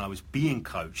once when I was being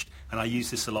coached, and I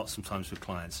use this a lot sometimes with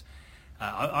clients,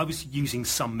 I was using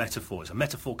some metaphors, a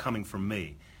metaphor coming from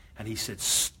me, and he said,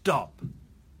 "Stop.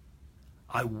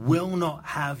 I will not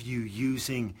have you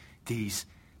using these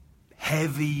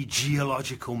heavy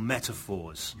geological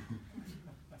metaphors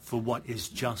for what is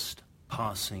just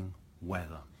passing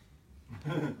weather."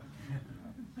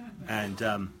 And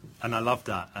I love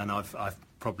that, and I've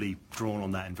probably drawn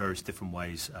on that in various different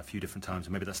ways a few different times,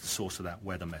 and maybe that's the source of that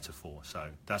weather metaphor. So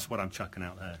that's what I'm chucking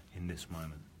out there in this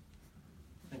moment.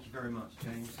 Thank you very much,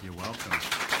 James. You're welcome.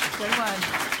 Good one.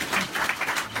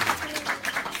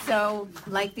 So,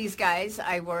 like these guys,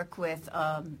 I work with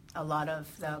a lot of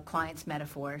the clients'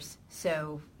 metaphors,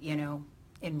 so, you know,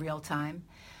 in real time.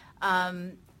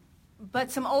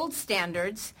 But some old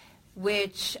standards,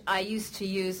 which I used to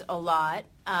use a lot,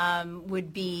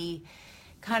 would be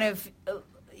kind of,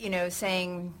 you know,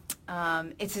 saying,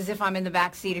 it's as if I'm in the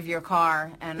back seat of your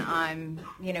car and I'm,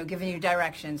 you know, giving you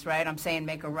directions, right? I'm saying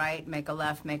make a right, make a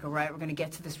left, make a right. We're going to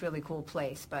get to this really cool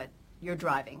place, but you're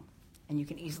driving and you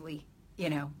can easily, you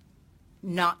know,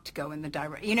 not go in the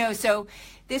direction. You know, so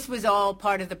this was all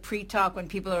part of the pre-talk when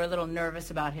people are a little nervous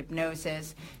about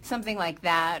hypnosis, something like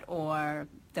that, or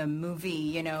the movie,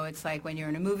 you know, it's like when you're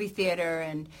in a movie theater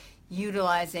and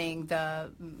utilizing the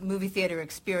movie theater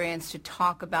experience to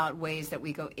talk about ways that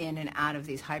we go in and out of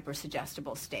these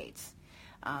hyper-suggestible states.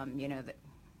 You know,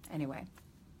 anyway.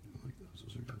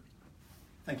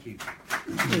 Thank you.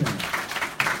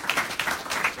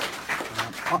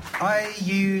 I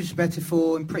use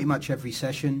metaphor in pretty much every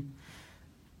session,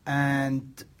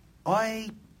 and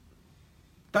I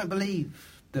don't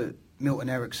believe that Milton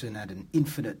Erickson had an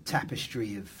infinite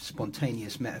tapestry of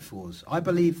spontaneous metaphors. I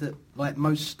believe that, like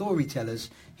most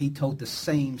storytellers, he told the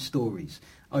same stories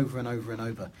over and over and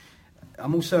over.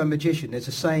 I'm also a magician. There's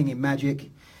a saying in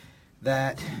magic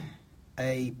that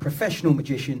a professional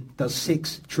magician does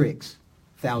 6 tricks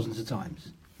thousands of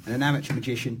times, and an amateur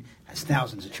magician has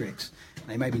thousands of tricks.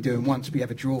 They may be doing once, but you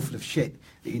have a drawer full of shit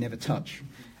that you never touch.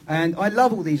 And I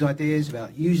love all these ideas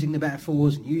about using the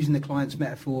metaphors and using the client's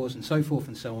metaphors and so forth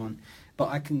and so on. But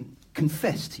I can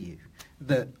confess to you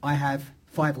that I have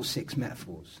 5 or 6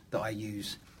 metaphors that I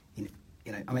use. You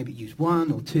know, I maybe use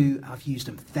 1 or 2. I've used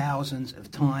them thousands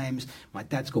of times. My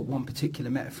dad's got one particular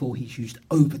metaphor he's used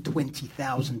over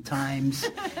 20,000 times.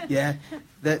 Yeah.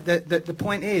 The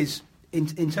point is,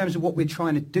 in terms of what we're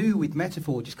trying to do with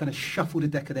metaphor, just kind of shuffle the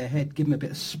deck of their head, give them a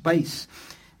bit of space,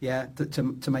 yeah,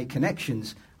 to make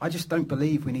connections. I just don't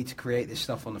believe we need to create this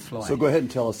stuff on the fly. So go ahead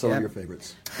and tell us some of your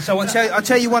favorites. So I'll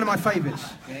tell you one of my favourites.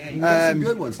 You got some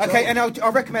good ones. Okay, and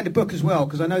I'll recommend a book as well,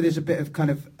 because I know there's a bit of kind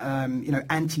of, you know,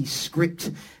 anti-script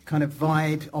kind of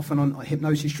vibe often on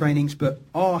hypnosis trainings, but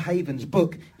R. Haven's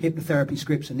book, Hypnotherapy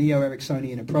Scripts, a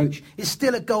Neo-Ericksonian Approach, is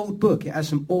still a gold book. It has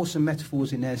some awesome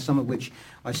metaphors in there, some of which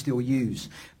I still use.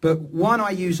 But one I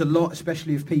use a lot,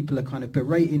 especially if people are kind of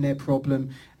berating their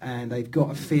problem and they've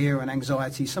got a fear and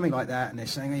anxiety, something like that, and they're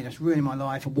saying, hey, that's ruining my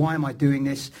life, and why am I doing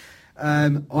this?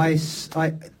 This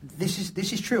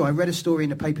is true. I read a story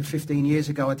in the paper 15 years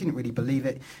ago. I didn't really believe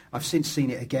it. I've since seen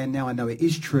it again. Now I know it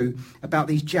is true. About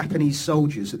these Japanese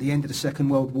soldiers at the end of the Second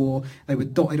World War. They were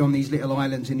dotted on these little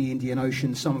islands in the Indian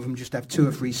Ocean. Some of them just have 2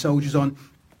 or 3 soldiers on.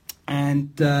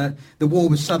 And the war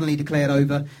was suddenly declared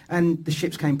over, and the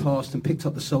ships came past and picked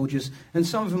up the soldiers, and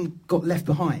some of them got left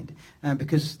behind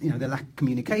because, you know, their lack of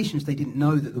communications, they didn't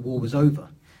know that the war was over.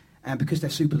 And because they're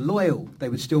super loyal, they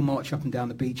would still march up and down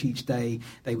the beach each day.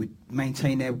 They would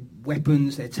maintain their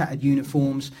weapons, their tattered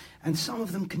uniforms, and some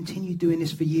of them continued doing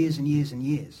this for years and years and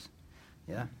years.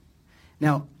 Yeah.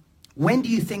 Now, when do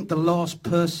you think the last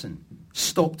person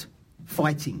stopped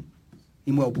fighting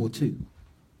in World War II?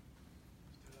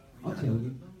 I'll tell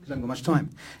you, because I haven't got much time.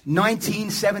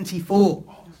 1974.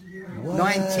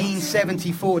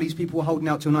 1974. These people were holding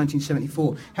out till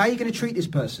 1974. How are you going to treat this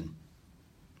person?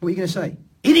 What are you going to say?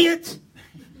 Idiot!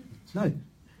 No.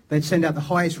 They'd send out the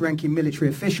highest ranking military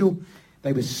official.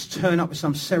 They would turn up with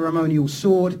some ceremonial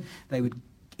sword. They would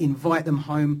invite them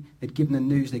home. They'd give them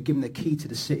the news. They'd give them the key to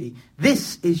the city.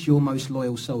 This is your most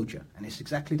loyal soldier. And it's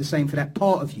exactly the same for that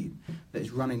part of you that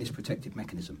is running this protective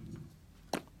mechanism.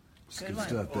 That's good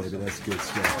stuff, baby. That's good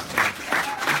stuff.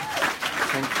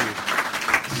 Thank you.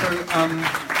 So, I'm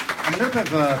a little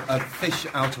bit of a fish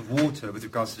out of water with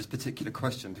regards to this particular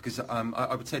question, because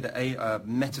I would say that a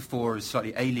metaphor is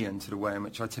slightly alien to the way in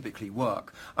which I typically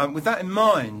work. With that in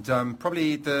mind,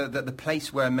 probably the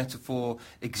place where metaphor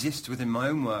exists within my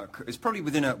own work is probably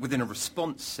within a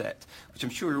response set, which I'm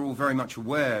sure you're all very much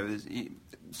aware is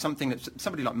something that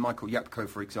somebody like Michael Yapko,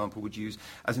 for example, would use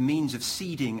as a means of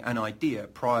seeding an idea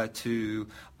prior to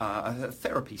a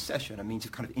therapy session, a means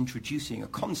of kind of introducing a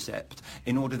concept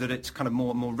in order that it's kind of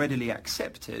more readily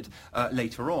accepted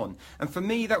later on. And for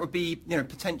me, that would be,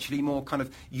 potentially more kind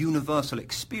of universal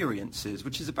experiences,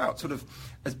 which is about sort of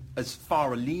as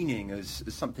far a leaning as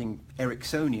something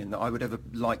Ericksonian that I would ever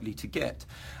likely to get.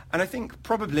 And I think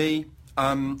probably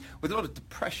with a lot of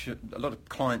depression, a lot of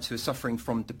clients who are suffering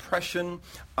from depression,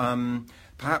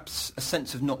 perhaps a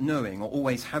sense of not knowing or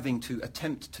always having to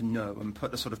attempt to know and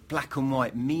put a sort of black and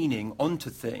white meaning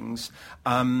onto things,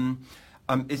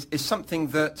 is something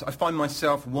that I find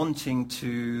myself wanting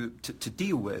to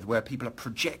deal with, where people are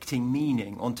projecting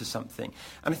meaning onto something.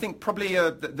 And I think probably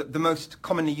the most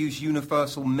commonly used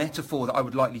universal metaphor that I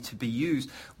would likely to be used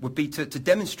would be to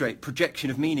demonstrate projection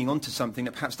of meaning onto something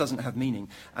that perhaps doesn't have meaning,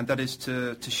 and that is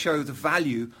to show the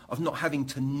value of not having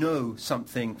to know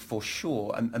something for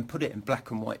sure and put it in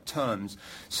black and white terms.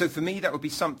 So for me, that would be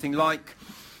something like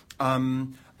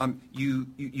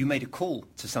you made a call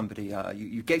to somebody,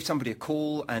 you gave somebody a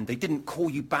call and they didn't call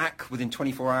you back within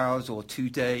 24 hours or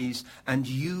 2 days, and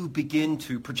you begin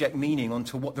to project meaning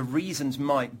onto what the reasons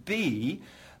might be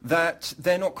that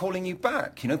they're not calling you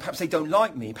back. Perhaps they don't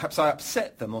like me, perhaps I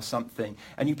upset them or something,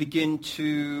 and you begin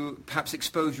to perhaps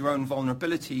expose your own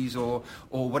vulnerabilities or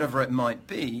whatever it might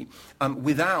be,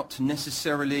 without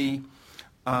necessarily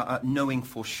knowing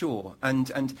for sure.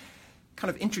 And kind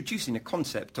of introducing a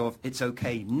concept of it's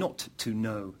okay not to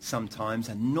know sometimes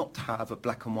and not have a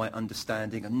black and white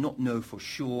understanding and not know for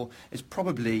sure is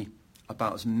probably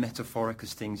about as metaphoric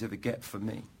as things ever get for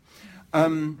me.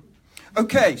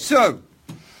 Okay, so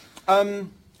we're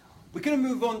going to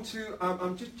move on to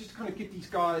just to kind of give these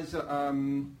guys a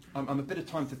bit of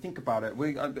time to think about it.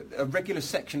 A regular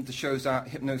section of the show's our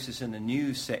hypnosis in the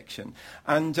news section,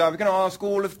 and we're going to ask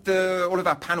all of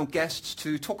our panel guests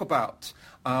to talk about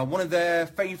one of their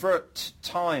favourite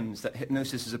times that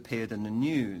hypnosis has appeared in the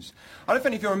news. I don't know if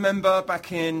any of you remember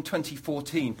back in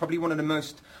 2014, probably one of the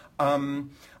most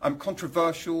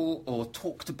controversial or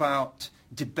talked about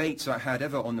debates I had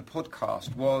ever on the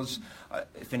podcast was,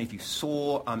 if any of you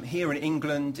saw, here in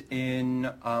England in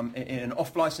an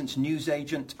off-licensed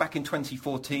newsagent back in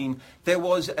 2014, there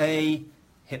was a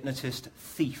hypnotist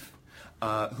thief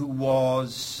who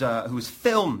was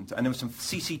filmed, and there was some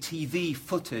CCTV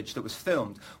footage that was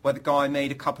filmed where the guy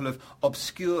made a couple of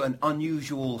obscure and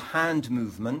unusual hand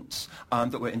movements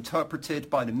that were interpreted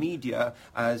by the media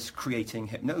as creating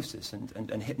hypnosis,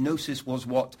 and hypnosis was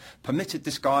what permitted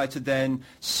this guy to then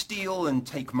steal and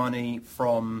take money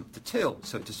from the till,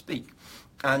 so to speak.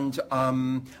 And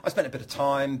I spent a bit of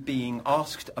time being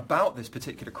asked about this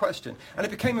particular question, and it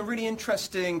became a really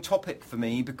interesting topic for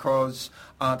me because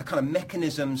the kind of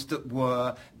mechanisms that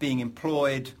were being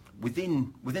employed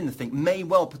within the thing may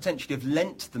well potentially have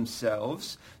lent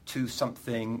themselves to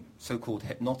something so-called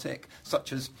hypnotic,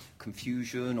 such as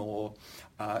confusion or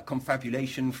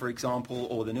confabulation, for example,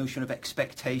 or the notion of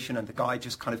expectation, and the guy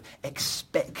just kind of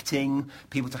expecting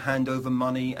people to hand over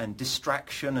money, and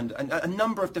distraction, and a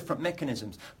number of different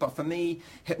mechanisms. But for me,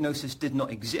 hypnosis did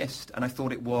not exist, and I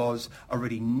thought it was a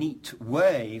really neat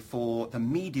way for the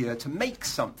media to make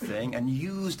something and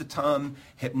use the term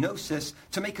hypnosis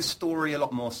to make a story a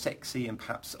lot more sexy and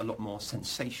perhaps a lot more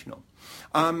sensational.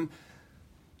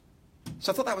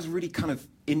 So I thought that was a really kind of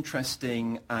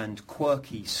interesting and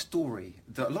quirky story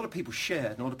that a lot of people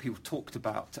shared and a lot of people talked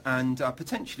about, and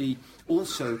potentially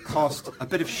also cast a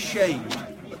bit of shade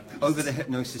over the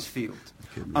hypnosis field.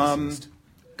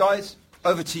 Guys,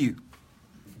 over to you.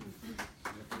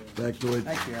 Back, Lloyd.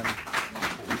 Thank you,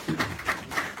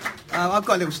 I've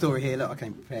got a little story here. Look, I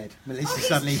came prepared. Melissa's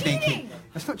suddenly thinking,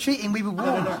 that's not cheating, we were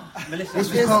warned. Melissa, This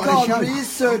was It's part of the called show.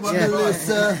 research, Yeah.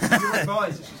 Melissa. you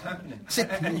advised this was happening.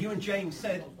 And you and James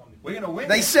said, we're going to win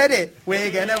They it. said it.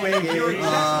 We're going to win You're it. exactly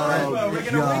right. Well, we're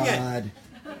going to wing it. God.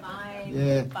 Fine.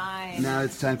 Yeah. Fine. Now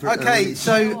it's time for Okay, early-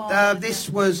 so this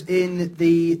was in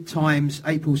the Times,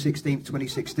 April 16th,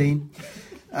 2016.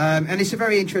 And it's a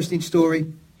very interesting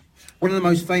story. One of the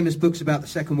most famous books about the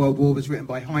Second World War was written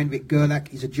by Heinrich Gerlach.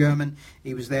 He's a German.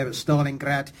 He was there at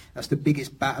Stalingrad. That's the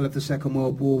biggest battle of the Second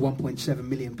World War. 1.7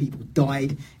 million people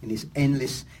died in this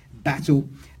endless battle.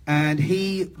 And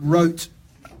he wrote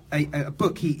a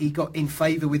book. He got in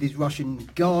favour with his Russian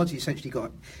guards. He essentially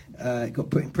got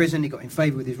put in prison. He got in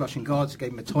favour with his Russian guards,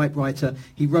 gave him a typewriter.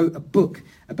 He wrote a book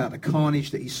about the carnage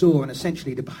that he saw and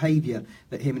essentially the behaviour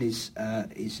that him and his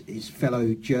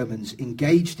fellow Germans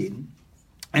engaged in.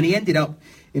 And he ended up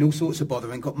in all sorts of bother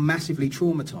and got massively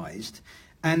traumatised,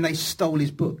 and they stole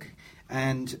his book.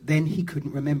 And then he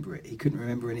couldn't remember it. He couldn't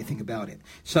remember anything about it.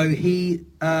 So he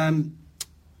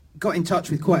got in touch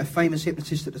with quite a famous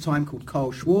hypnotist at the time called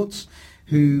Carl Schwartz,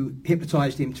 who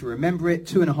hypnotised him to remember it.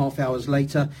 2.5 hours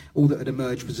later, all that had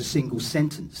emerged was a single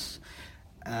sentence.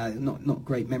 Not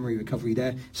great memory recovery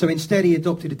there. So instead he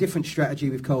adopted a different strategy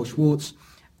with Carl Schwartz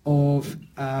of...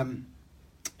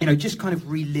 just kind of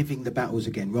reliving the battles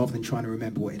again rather than trying to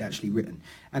remember what he'd actually written.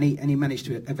 And he managed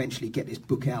to eventually get this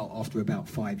book out after about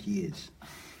 5 years.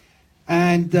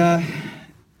 And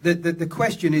the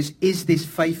question is this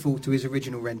faithful to his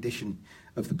original rendition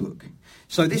of the book?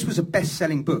 So this was a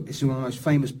best-selling book. This is one of the most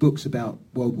famous books about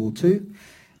World War II.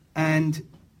 And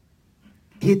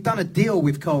he had done a deal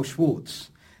with Carl Schwartz.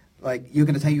 Like, you're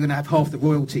going to have half the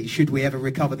royalties should we ever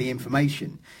recover the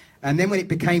information. And then when it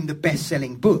became the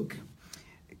best-selling book,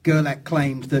 Gerlach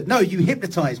claimed that, no, you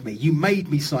hypnotised me. You made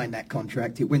me sign that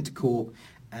contract. It went to court,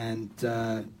 and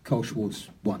Carl Schwartz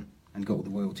won and got all the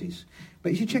royalties.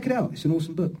 But you should check it out. It's an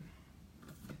awesome book.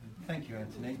 Thank you,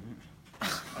 Anthony.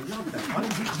 I love that. Why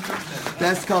did you do that?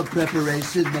 That's called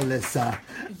preparation, Melissa.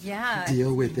 Yeah.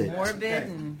 Deal with it. Morbid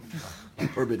and...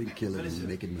 Orbit and kill it and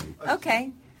make it move.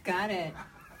 Okay, got it.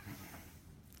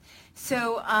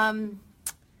 So, I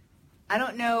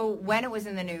don't know when it was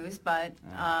in the news, but...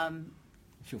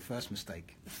 It's your first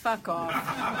mistake. Fuck off.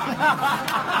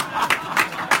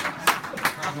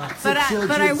 But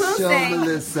I will show, say,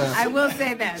 Melissa. I will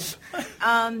say this.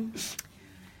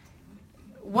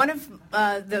 One of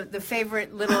the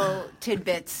favorite little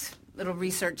tidbits, little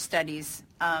research studies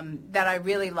that I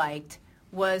really liked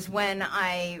was when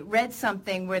I read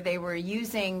something where they were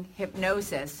using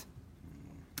hypnosis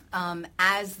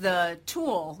as the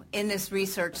tool in this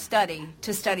research study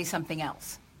to study something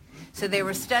else. So they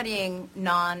were studying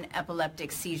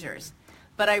non-epileptic seizures.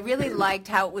 But I really liked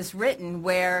how it was written,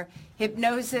 where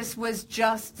hypnosis was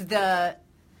just the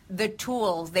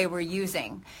tool they were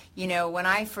using. You know, when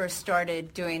I first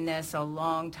started doing this a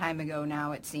long time ago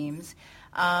now, it seems,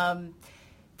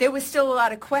 there was still a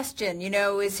lot of question,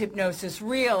 is hypnosis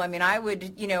real? I mean, I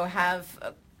would,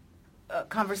 have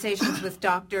conversations with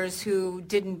doctors who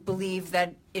didn't believe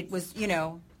that it was,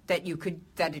 that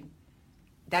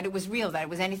it was real, that it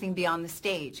was anything beyond the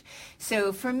stage.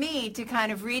 So for me to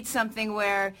kind of read something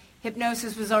where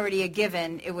hypnosis was already a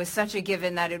given, it was such a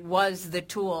given that it was the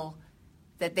tool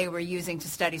that they were using to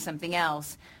study something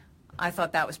else, I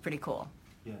thought that was pretty cool.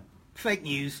 Yeah. Fake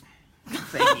news.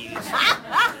 Fake news.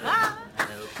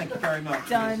 Thank you very much.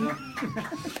 Done.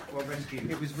 Well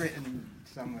rescued. It was written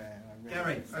somewhere.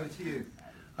 Gary, over to you.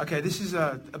 Okay, this is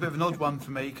a bit of an odd one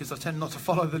for me because I tend not to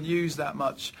follow the news that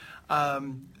much.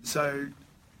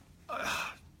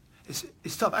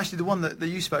 It's tough. Actually, the one that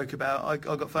you spoke about, I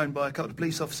got phoned by a couple of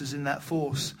police officers in that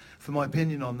force for my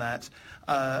opinion on that.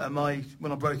 And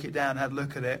when I broke it down, had a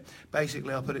look at it,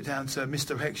 basically I put it down to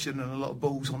misdirection and a lot of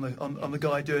balls on the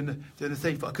guy doing the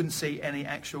thing, but I couldn't see any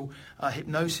actual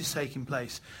hypnosis taking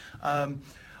place. I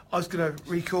was going to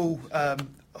recall.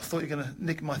 I thought you were going to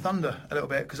nick my thunder a little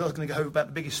bit because I was going to go about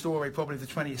the biggest story probably of the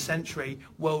 20th century,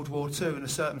 World War II, and a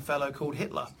certain fellow called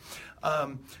Hitler.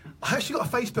 I actually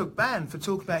got a Facebook ban for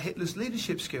talking about Hitler's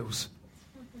leadership skills.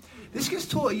 This gets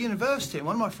taught at university, and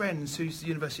one of my friends, who's the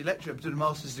university lecturer, doing a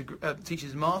master's degree,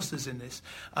 teaches a master's in this,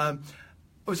 I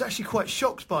was actually quite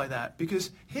shocked by that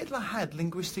because Hitler had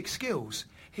linguistic skills.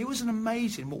 He was an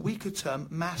amazing, what we could term,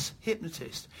 mass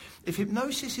hypnotist. If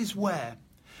hypnosis is where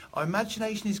our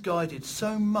imagination is guided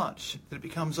so much that it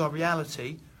becomes our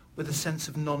reality with a sense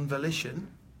of non-volition,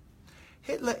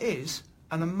 Hitler is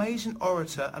an amazing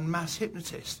orator and mass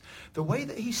hypnotist. The way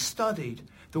that he studied,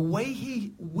 the way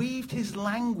he weaved his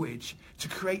language to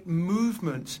create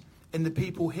movement in the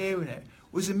people hearing it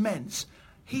was immense.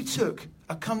 he took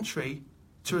a country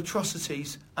to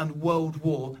atrocities and world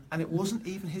war, and it wasn't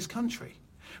even his country.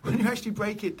 When you actually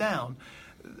break it down,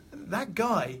 that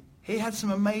guy, he had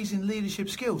some amazing leadership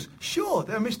skills. Sure,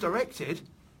 they're misdirected,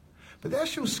 but the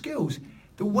actual skills,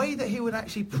 the way that he would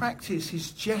actually practice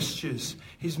his gestures,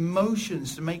 his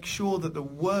motions to make sure that the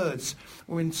words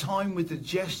were in time with the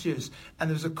gestures and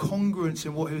there was a congruence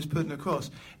in what he was putting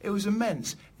across, it was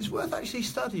immense. It's worth actually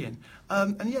studying.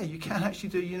 And yeah, you can actually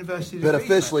do university degrees. But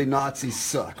officially, Nazis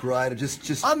suck, right?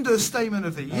 Just understatement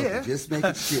of the year. Okay, just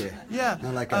making sure. Yeah.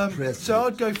 Not like a president. So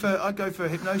I'd go for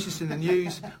hypnosis in the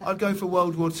news. I'd go for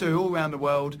World War II all around the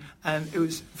world. And it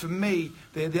was, for me,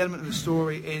 the element of the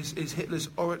story is Hitler's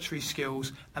oratory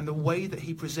skills and the way that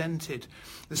he presented.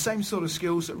 The same sort of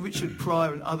skills that Richard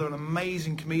Pryor and other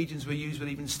amazing comedians were used with,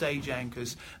 even stage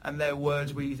anchors, and their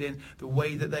words weaved in. The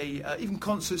way that they, even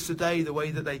concerts today, the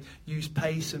way that they use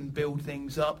pace and build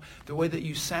things up, the way that you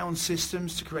use sound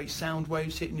systems to create sound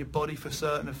waves hitting your body for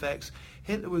certain effects.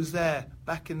 Hitler was there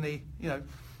back in the,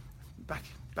 back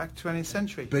 20th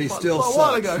century. But he still a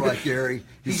while sucks, ago. right, Gary?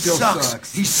 He still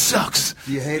sucks. He sucks.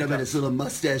 Do you hate him and his little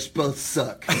mustache? Both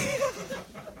suck.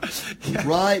 Yeah.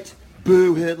 Right?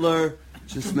 Boo, Hitler.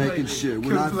 Just making sure.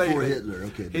 We're not for Hitler.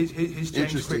 Okay. He's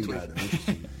changed quickly.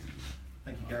 Interesting.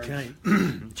 Thank you, Gary. Okay.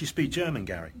 Do you speak German,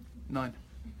 Gary? Nein.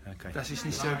 Okay. Das ist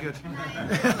nicht so good.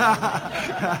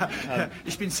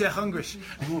 Ich bin sehr hungrig.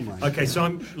 Oh my Okay, so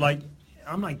I'm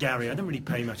like Gary. I don't really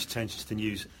pay much attention to the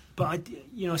news, but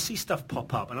I see stuff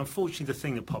pop up, and unfortunately, the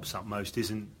thing that pops up most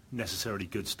isn't necessarily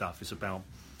good stuff. It's about,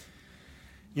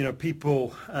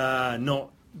 people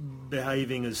not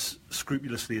behaving as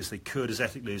scrupulously as they could, as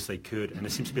ethically as they could, and there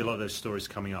seems to be a lot of those stories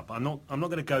coming up. I'm not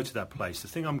going to go to that place. The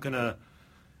thing I'm going to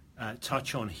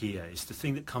touch on here is the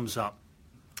thing that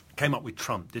came up with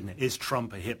Trump, didn't it? Is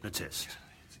Trump a hypnotist?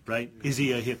 Right? Is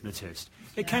he a hypnotist?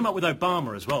 It came up with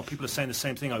Obama as well. People are saying the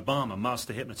same thing. Obama,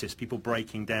 master hypnotist. People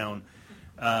breaking down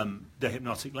the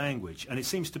hypnotic language. And it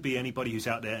seems to be anybody who's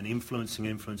out there and influencing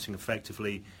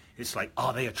effectively. It's like,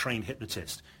 are they a trained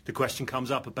hypnotist? The question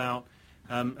comes up about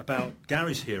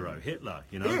Gary's hero, Hitler.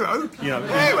 Hero? Hero?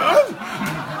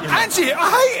 Anti, I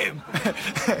hate him.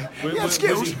 He had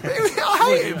skills.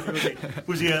 I hate him.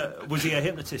 Was he a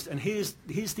hypnotist? And here's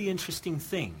the interesting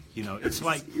thing. It's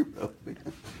like,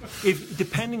 if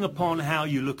depending upon how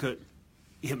you look at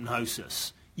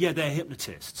hypnosis, yeah, they're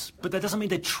hypnotists, but that doesn't mean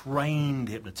they're trained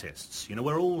hypnotists.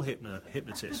 We're all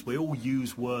hypnotists. We all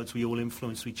use words. We all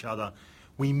influence each other.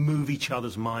 We move each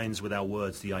other's minds with our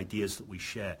words, the ideas that we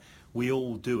share. We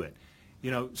all do it.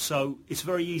 So it's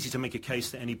very easy to make a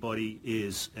case that anybody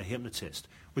is a hypnotist.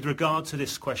 With regard to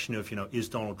this question of, is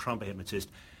Donald Trump a hypnotist,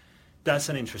 that's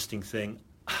an interesting thing.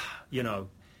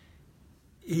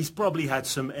 He's probably had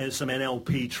some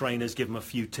NLP trainers give him a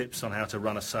few tips on how to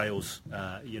run a sales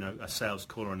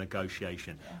call or a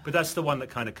negotiation. But that's the one that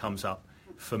kind of comes up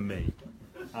for me.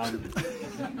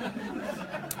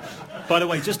 By the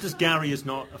way, just as Gary is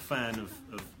not a fan of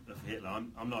Hitler,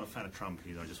 I'm not a fan of Trump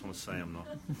either. I just want to say I'm not.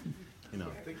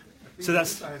 So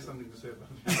that's. I have something to say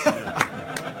about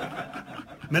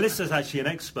it. Melissa's actually an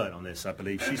expert on this, I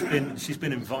believe. She's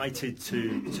been invited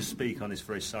to speak on this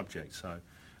very subject. So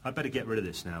I better get rid of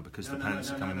this now because the pants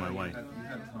are coming my way.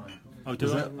 Oh,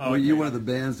 do I? Were you one of the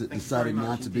bands that decided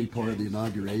not to be part of the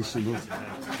inauguration?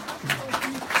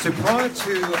 So prior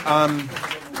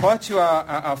to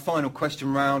our final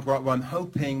question round, where I'm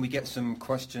hoping we get some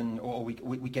question, or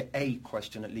we get a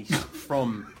question at least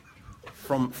from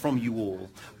you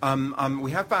all.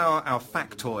 We have our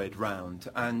factoid round,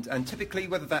 and typically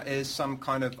whether that is some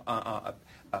kind of a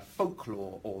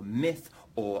folklore or myth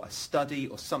or a study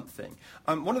or something.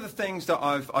 One of the things that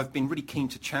I've been really keen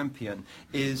to champion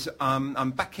is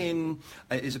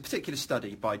is a particular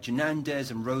study by Genandez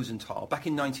and Rosenthal back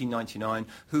in 1999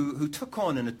 who took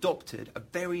on and adopted a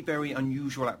very, very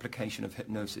unusual application of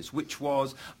hypnosis, which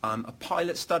was a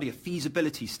pilot study, a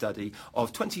feasibility study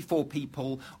of 24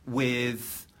 people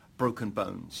with broken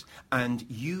bones, and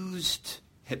used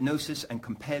hypnosis and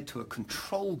compared to a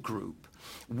control group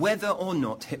whether or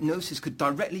not hypnosis could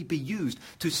directly be used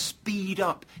to speed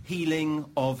up healing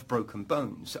of broken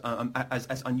bones,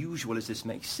 as unusual as this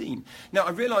may seem. Now,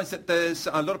 I realise that there's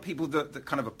a lot of people that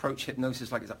kind of approach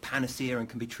hypnosis like it's a panacea and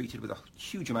can be treated with a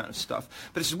huge amount of stuff,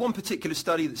 but this is one particular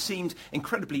study that seemed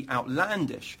incredibly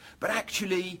outlandish, but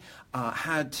actually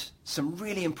had some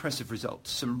really impressive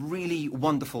results, some really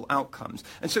wonderful outcomes.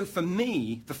 And so for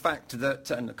me, the fact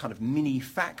that, and a kind of mini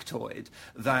factoid,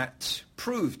 that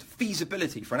proved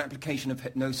feasibility for an application of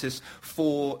hypnosis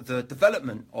for the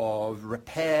development of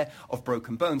repair of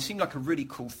broken bones seemed like a really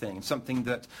cool thing, something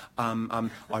that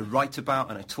I write about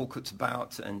and I talk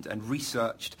about and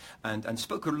researched and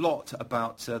spoke a lot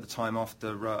about the time after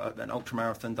an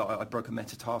ultramarathon that I broke a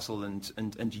metatarsal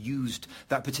and used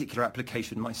that particular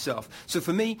application myself. So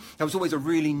for me, that was always a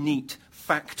really neat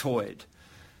factoid.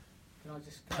 Can I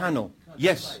just Panel.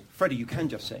 Yes, Freddie, you can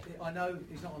just say. I know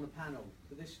he's not on the panel,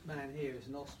 but this man here is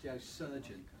an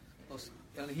osteosurgeon,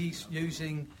 and he's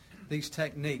using these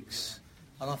techniques.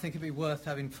 And I think it'd be worth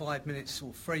having 5 minutes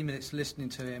or 3 minutes listening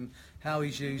to him, how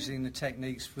he's using the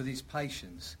techniques with his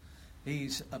patients.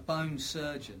 He's a bone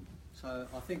surgeon, so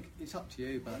I think it's up to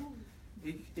you, but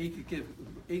he could give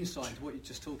insight into what you're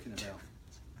just talking about.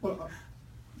 Well,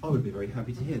 I would be very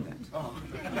happy to hear that.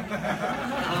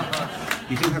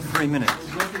 You do have 3 minutes.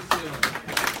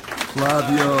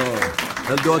 Flavio,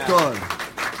 el doctor.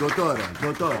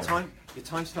 Your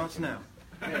time starts now.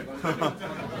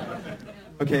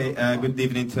 Okay, good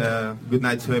evening, good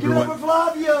night to everyone. Give it up for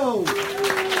Flavio!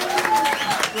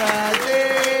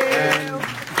 And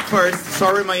first,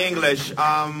 sorry my English.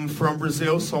 I'm from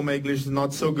Brazil, so my English is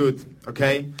not so good,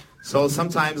 okay? So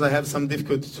sometimes I have some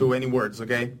difficulty to any words,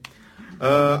 okay?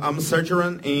 I'm a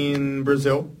surgeon in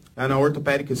Brazil, an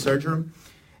orthopedic surgeon,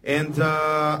 and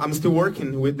I'm still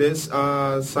working with this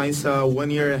since 1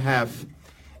 year and a half.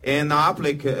 And I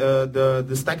apply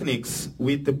these techniques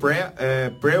with the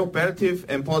pre-operative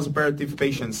and post-operative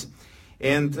patients.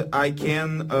 And I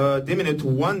can diminish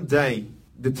 1 day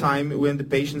the time when the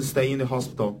patients stay in the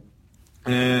hospital.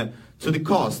 To the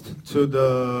cost, to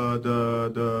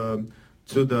the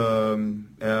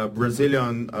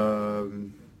Brazilian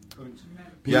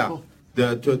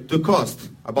the cost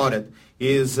about it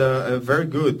is very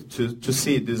good to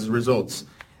see these results.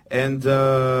 And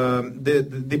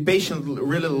the patient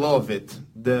really love it,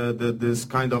 this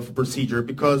kind of procedure,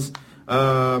 because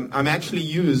I'm actually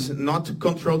used not to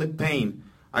control the pain.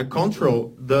 I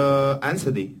control the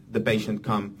anxiety the patient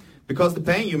come. Because the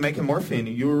pain, you make a morphine,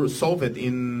 you solve it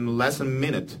in less than a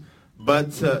minute.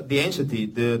 But the anxiety,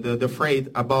 the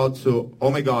afraid about, oh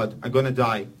my God, I'm going to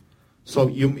die. So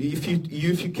if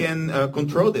you can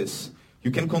control this,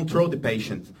 you can control the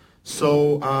patient.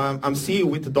 So I'm seeing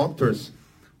with the doctors,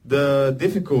 the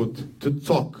difficult to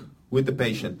talk with the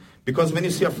patient, because when you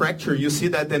see a fracture, you see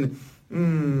that then,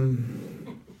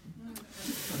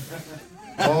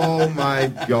 oh my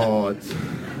God.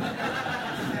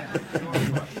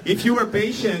 If you are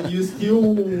patient, you're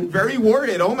still very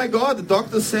worried. Oh my God, the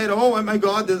doctor said, oh my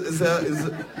God,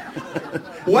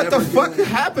 what the fuck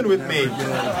happened with me?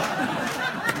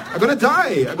 I'm gonna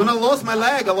die. I'm gonna lose my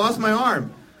leg. I lost my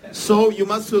arm. So you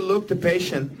must look the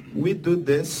patient. We do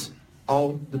this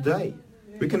all the day.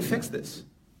 We can fix this.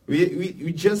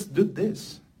 We just do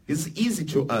this. It's easy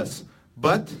to us,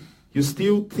 but you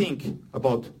still think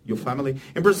about your family.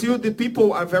 In Brazil, the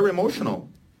people are very emotional.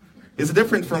 It's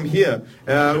different from here.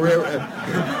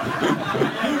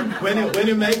 When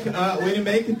you make the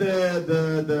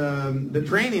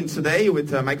training today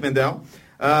with Mike Mendel,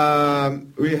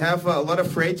 we have a lot of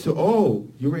afraid to. Oh,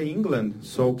 you're in England,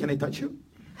 so can I touch you?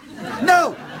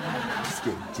 No.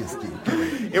 Just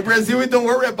kidding. In Brazil, we don't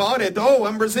worry about it. Oh,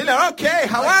 I'm Brazilian. Okay,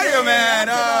 how are you, man?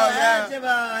 Oh,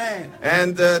 yeah.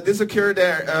 And this occurred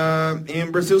there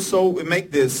in Brazil. So we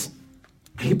make this.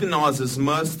 Hypnosis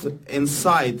must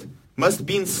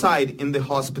be inside in the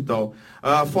hospital.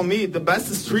 For me, the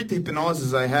best street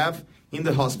hypnosis I have in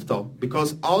the hospital,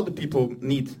 because all the people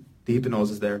need the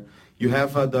hypnosis there. You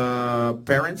have the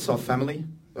parents of family.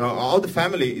 All the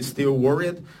family is still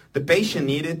worried. The patient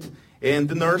need it, and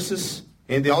the nurses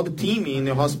and all the team in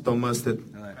the hospital must it.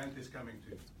 And is coming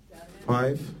too.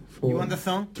 5, 4, You want the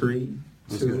song? 3,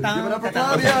 2. Give it up for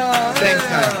Flavio! Okay. Thanks,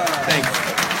 guys. Thanks.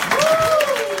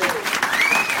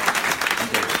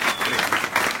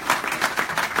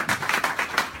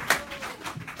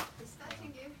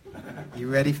 You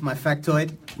ready for my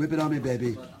factoid? Whip it on me,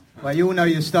 baby. Well, you all know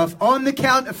your stuff. On the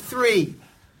count of 3,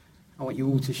 I want you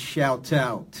all to shout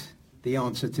out the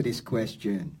answer to this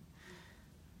question.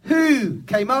 Who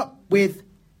came up with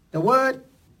the word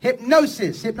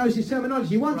hypnosis? Hypnosis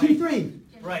terminology. 1, 2, 3.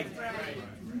 Right.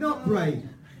 Not Braid.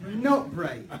 Not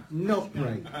Braid. Not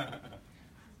Braid.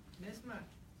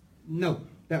 No,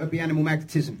 that would be animal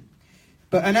magnetism.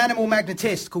 But an animal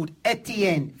magnetist called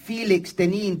Etienne Félix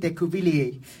Denis de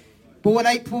Cuvillier, born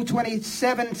April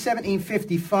 27,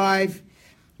 1755.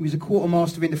 He was a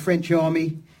quartermaster in the French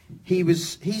army.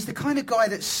 He's the kind of guy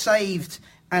that saved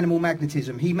animal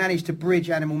magnetism. He managed to bridge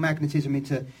animal magnetism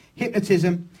into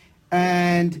hypnotism,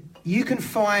 and you can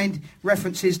find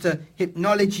references to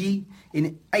hypnology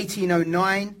in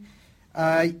 1809.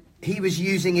 He was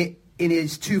using it in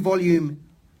his 2-volume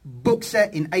book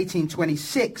set in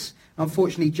 1826.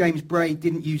 Unfortunately, James Braid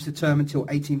didn't use the term until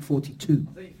 1842.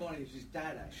 I think you find it was his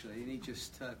dad, actually, and he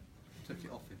just took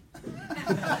it off him.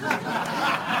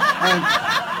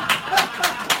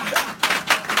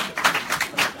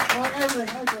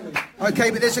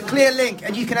 Okay, but there's a clear link,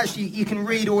 and you can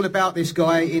read all about this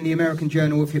guy in the American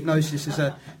Journal of Hypnosis. There's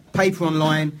a paper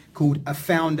online called A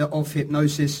Founder of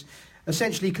Hypnosis.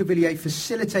 Essentially, Cuvillier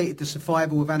facilitated the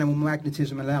survival of animal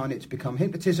magnetism, allowing it to become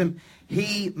hypnotism.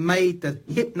 He made the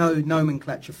hypno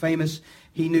nomenclature famous.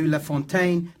 He knew La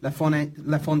Fontaine. La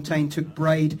Fontaine took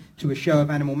Braid to a show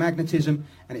of animal magnetism,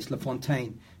 and it's La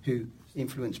Fontaine who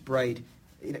influenced Braid.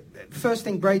 First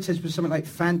thing Braid says was something like,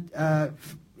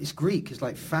 it's Greek, it's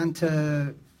like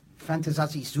fantazazi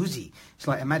suzi. It's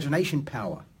like imagination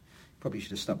power. Probably should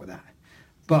have stuck with that.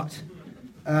 But...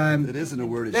 it isn't a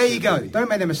word. There you go. Don't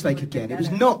make that mistake again. It was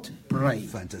not Braid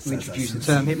who introduced the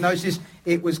term hypnosis.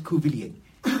 It was Cuvillier.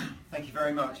 Thank you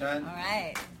very much, Anne. All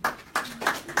right.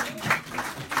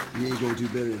 You ain't gonna do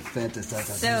better than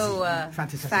fantasize. So,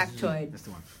 factoid. That's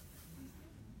the one.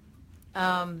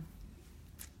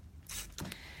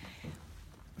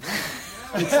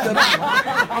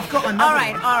 I've got another.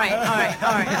 All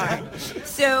right.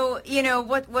 So,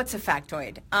 what's a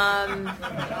factoid?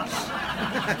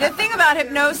 The thing about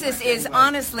hypnosis is,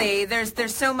 honestly,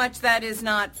 there's so much that is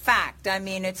not fact. I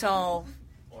mean, it's all.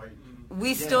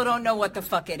 We still don't know what the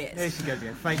fuck it is. There she goes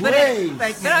again. Fake But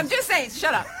news. I'm just saying,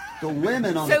 shut up. The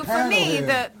women on the panel for me,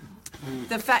 here.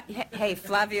 the fact. Hey,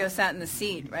 Flavio sat in the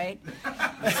seat, right?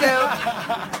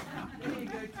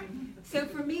 So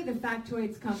for me, the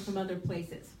factoids come from other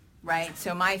places, right?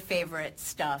 So my favorite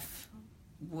stuff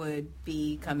would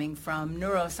be coming from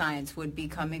neuroscience, would be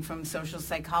coming from social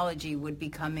psychology, would be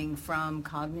coming from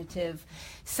cognitive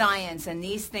science, and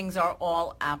these things are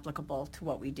all applicable to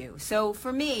what we do. So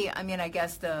for me, I mean, I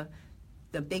guess the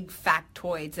big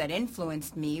factoids that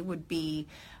influenced me would be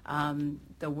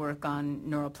the work on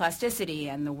neuroplasticity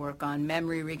and the work on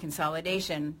memory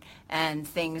reconsolidation and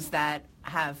things that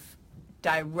have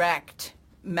direct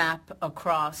map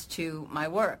across to my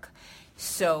work.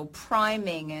 So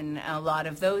priming and a lot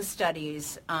of those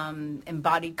studies,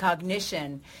 embodied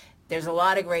cognition, there's a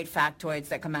lot of great factoids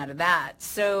that come out of that.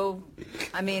 So,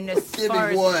 I mean, as Give far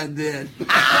me as... one, then.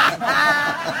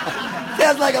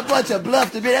 Sounds like a bunch of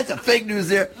bluff to me. That's a fake news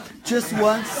there. Just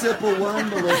one simple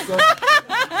one, Melissa.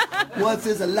 Once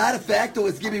there's a lot of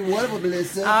factoids, give me one of them,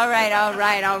 Melissa. All right,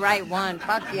 one.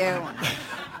 Fuck you.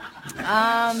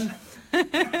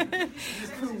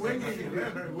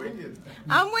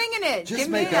 I'm winging it. Just Give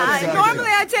me. make up something. Normally,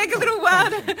 I take a little while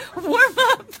to warm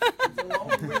up.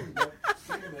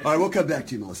 All right, we'll come back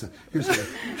to you, Melissa.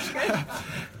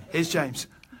 Here's James.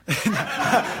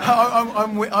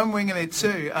 I'm winging it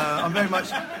too. I'm very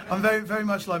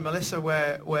much like Melissa,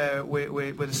 where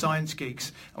we're the science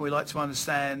geeks, and we like to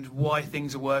understand why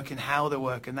things are working, how they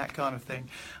work, and that kind of thing.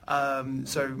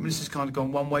 So Melissa's kind of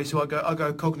gone one way, so I go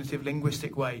a cognitive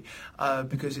linguistic way,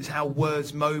 because it's how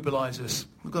words mobilise us.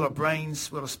 We've got our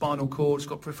brains, we've got our spinal cord, it's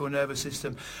got peripheral nervous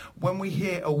system. When we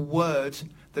hear a word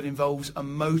that involves a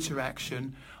motor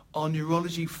action, our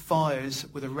neurology fires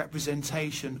with a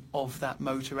representation of that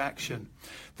motor action.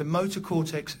 The motor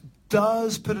cortex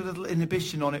does put a little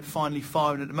inhibition on it finally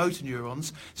firing at the motor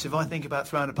neurons. So if I think about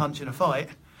throwing a punch in a fight,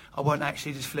 I won't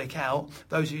actually just flick out.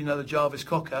 Those of you who know the Jarvis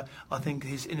Cocker, I think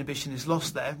his inhibition is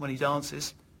lost there when he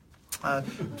dances.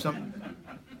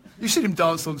 You've seen him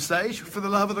dance on stage, for the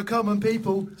love of the common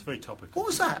people. It's very topical. What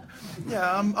was that?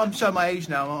 Yeah, I'm showing my age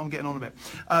now. I'm getting on a bit.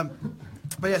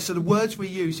 But yeah, so the words we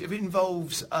use, if it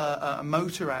involves a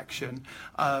motor action,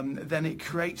 then it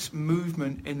creates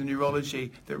movement in the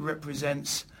neurology that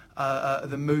represents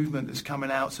the movement that's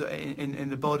coming out in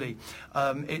the body.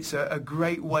 It's a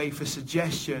great way for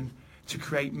suggestion to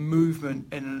create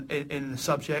movement in the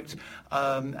subject,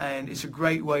 and it's a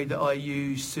great way that I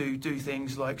use to do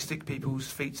things like stick people's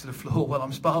feet to the floor while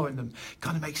I'm sparring them.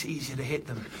 Kind of makes it easier to hit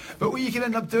them. But you can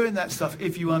end up doing that stuff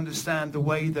if you understand the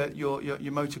way that your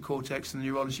motor cortex and the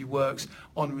neurology works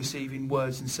on receiving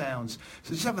words and sounds.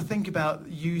 So just have a think about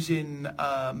using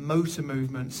motor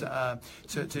movements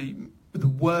to the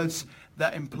words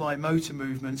that imply motor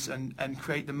movements and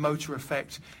create the motor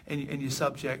effect in your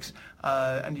subjects,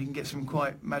 and you can get some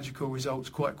quite magical results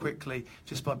quite quickly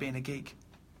just by being a geek.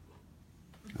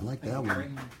 I like that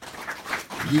one.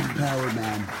 Geek power,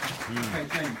 man.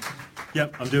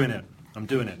 Yep, I'm doing it.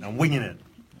 I'm winging it.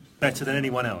 better than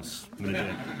anyone else. I'm going to do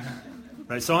it.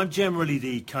 Right, so I'm generally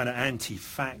the kind of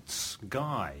anti-facts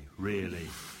guy, really.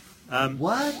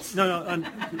 What? No,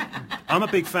 I'm a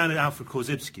big fan of Alfred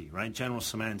Korzybski, right? General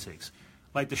semantics.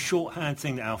 Like the shorthand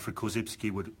thing that Alfred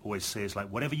Korzybski would always say is like,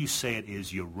 whatever you say it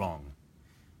is, you're wrong.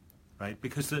 Right?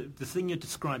 Because the thing you're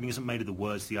describing isn't made of the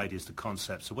words, the ideas, the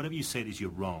concepts. So whatever you say it is, you're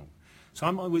wrong. So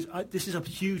this is a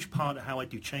huge part of how I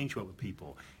do change work with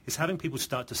people, is having people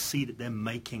start to see that they're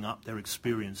making up their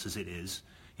experience as it is,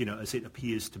 as it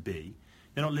appears to be.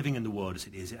 They're not living in the world as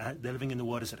it is. They're living in the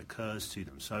world as it occurs to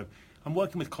them. So I'm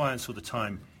working with clients all the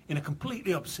time in a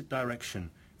completely opposite direction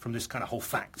from this kind of whole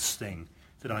facts thing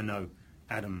that I know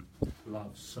Adam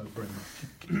loves so very much.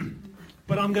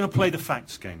 But I'm going to play the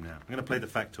facts game now. I'm going to play the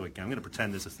factoid game. I'm going to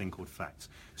pretend there's a thing called facts.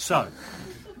 So,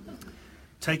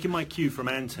 taking my cue from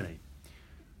Anthony,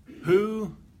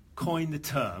 who coined the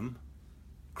term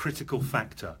critical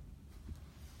factor?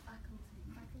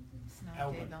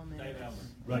 Elman. Dave Elman.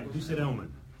 Right, who said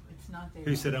Elman? It's not Dave.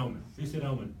 Who said Elman? Who said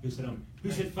Elman? Who said Elman?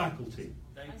 Who said faculty?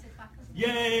 I said faculty.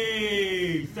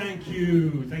 Yay! Thank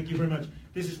you. Thank you very much.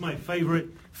 This is my favourite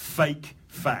fake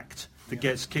fact that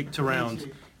gets kicked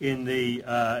around in the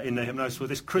hypnosis world.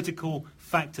 This critical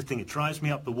factor thing, it drives me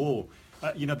up the wall.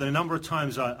 The number of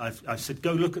times I've said,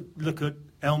 go look at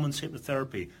Elman's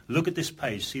hypnotherapy. Look at this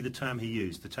page. See the term he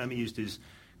used. The term he used is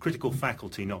critical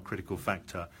faculty, not critical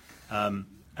factor. And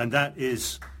that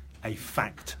is a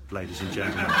fact, ladies and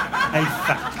gentlemen. A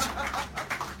fact.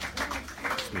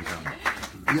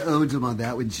 You owed him on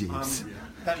that one, Jeeves.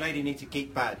 That lady needs a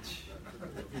geek badge.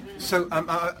 So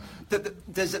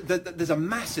there's a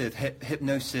massive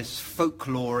hypnosis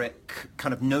folkloric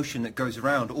kind of notion that goes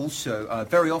around also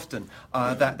very often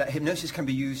that hypnosis can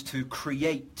be used to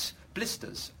create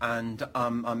blisters, and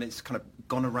it's kind of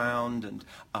gone around, and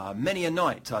many a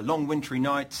night, long wintry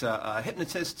night,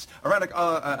 hypnotists around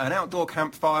an outdoor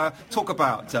campfire talk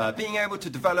about being able to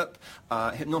develop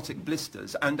hypnotic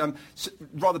blisters. And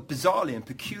rather bizarrely and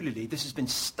peculiarly, this has been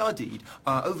studied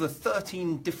over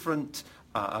 13 different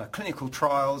clinical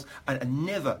trials and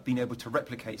never been able to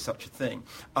replicate such a thing.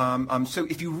 So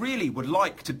if you really would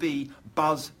like to be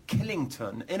Buzz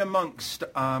Killington in amongst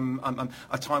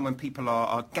a time when people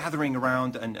are gathering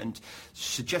around and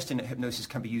suggesting that hypnosis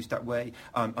can be used that way,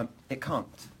 it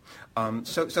can't.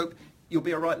 So you'll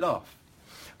be a right laugh.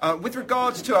 With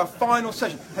regards to our final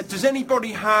session, does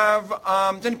anybody have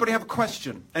a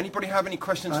question? Anybody have any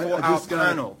questions for our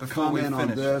panel before we finish?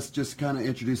 Comment on this, just kind of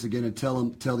introduce again and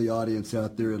tell the audience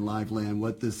out there in live land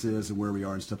what this is and where we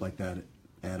are and stuff like that.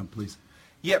 Adam, please.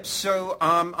 Yep, so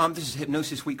this is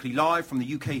Hypnosis Weekly Live from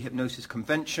the UK Hypnosis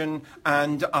Convention,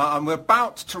 and we're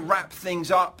about to wrap things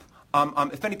up.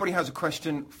 If anybody has a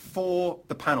question for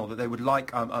the panel that they would like,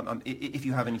 if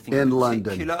you have anything in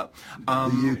particular,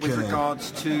 with regards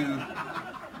to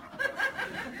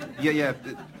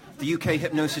the UK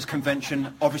Hypnosis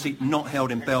Convention, obviously not held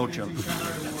in Belgium.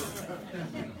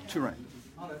 Touré.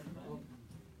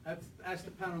 As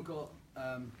the panel got,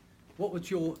 what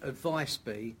would your advice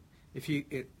be if you,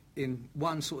 in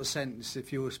one sort of sentence,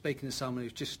 if you were speaking to someone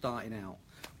who's just starting out?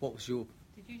 What was your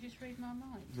Did you just read my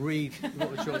mind?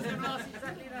 What was your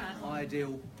exactly that.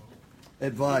 ideal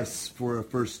advice for a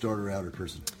first starter outer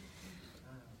person?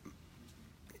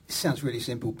 It sounds really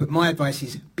simple, but my advice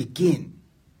is begin.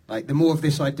 Like, the more of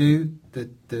this I do,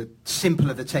 the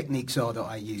simpler the techniques are that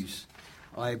I use.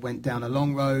 I went down a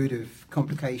long road of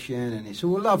complication, and it's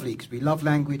all lovely because we love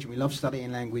language and we love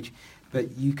studying language,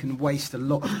 but you can waste a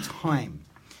lot of time.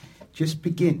 Just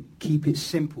begin. Keep it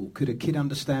simple. Could a kid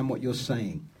understand what you're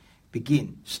saying?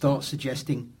 Begin. Start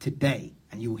suggesting today,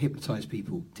 and you'll hypnotize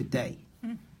people today.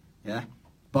 Yeah?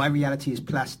 Buy reality is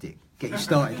plastic. Get you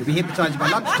started. You'll be hypnotized by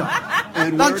lunchtime.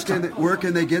 And where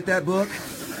can they get that book?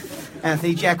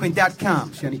 AnthonyJacquin.com.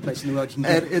 It's the only place in the world you can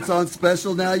get it. And it's on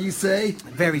special now, you say?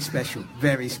 Very special.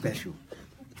 Very special.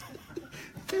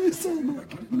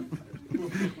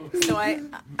 So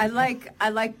I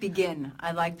like begin.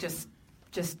 I like just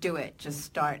do it. Just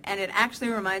start. And it actually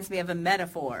reminds me of a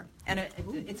metaphor. And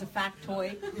it's a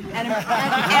factoid. And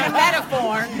a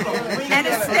metaphor. And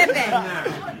a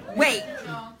snippet. Wait.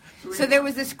 So there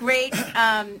was this great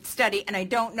study, and I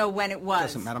don't know when it was.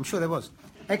 Doesn't matter. I'm sure there was.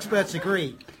 Experts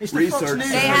agree. It's the Research. Fox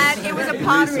News. It was a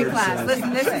pottery class.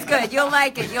 Listen, this is good. You'll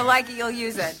like it. You'll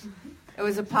use it. It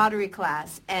was a pottery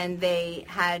class, and they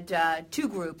had two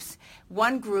groups.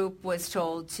 One group was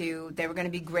told they were going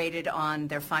to be graded on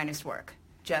their finest work.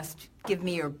 Just give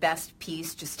me your best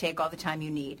piece. Just take all the time you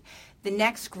need. The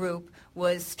next group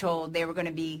was told they were going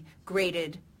to be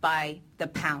graded by the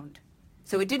pound.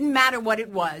 So it didn't matter what it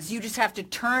was. You just have to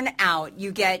turn out.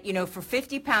 You get, for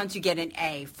 50 pounds, you get an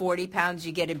A. 40 pounds,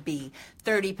 you get a B.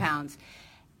 30 pounds.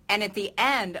 And at the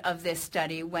end of this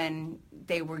study, when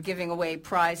they were giving away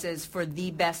prizes for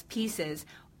the best pieces,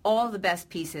 all the best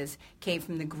pieces came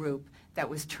from the group that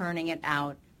was turning it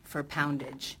out for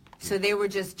poundage. So they were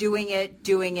just doing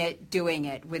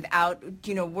it without,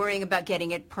 worrying about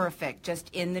getting it perfect, just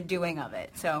in the doing of it.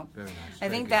 So I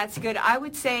think that's good. I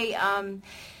would say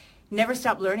never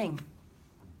stop learning.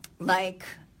 Like,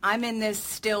 I'm in this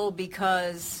still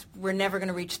because we're never going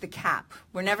to reach the cap.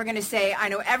 We're never going to say, I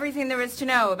know everything there is to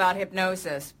know about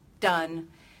hypnosis. Done.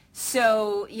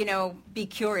 So, be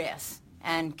curious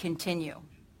and continue.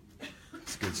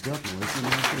 That's good stuff, Melissa.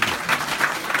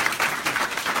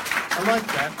 I like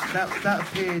that. That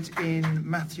appeared in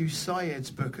Matthew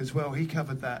Syed's book as well. He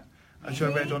covered that, which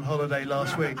I read on holiday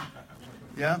last week.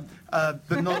 Yeah,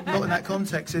 but not in that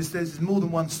context. There's more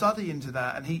than one study into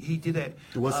that, and he did it.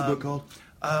 What's the book called?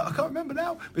 I can't remember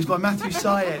now. But it's by Matthew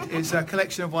Syed. It's a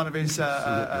collection of one of his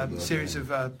series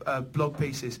of blog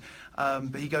pieces.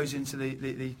 But he goes into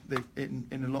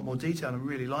in a lot more detail, and I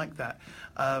really like that.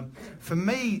 For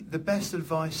me, the best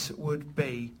advice would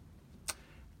be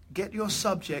get your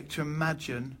subject to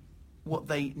imagine what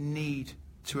they need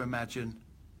to imagine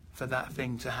for that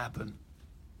thing to happen.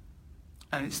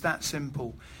 And it's that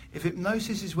simple. If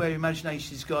hypnosis is where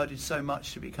imagination is guided so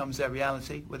much that it becomes their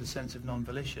reality with a sense of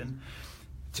non-volition,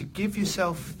 to give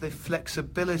yourself the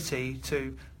flexibility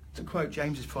to quote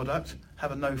James's product,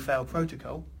 have a no-fail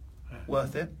protocol,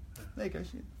 worth it. There you go.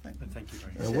 Thank you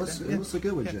very much. What's the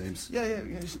good one, James? Yeah.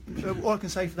 So all I can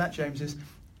say for that, James, is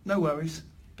no worries.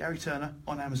 Gary Turner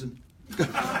on Amazon.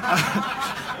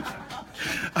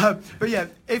 But yeah,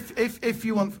 if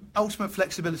you want ultimate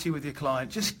flexibility with your client,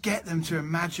 just get them to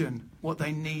imagine what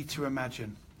they need to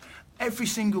imagine. Every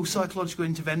single psychological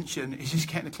intervention is just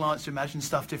getting the clients to imagine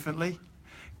stuff differently.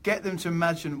 Get them to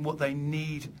imagine what they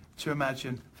need to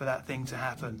imagine for that thing to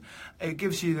happen. It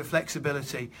gives you the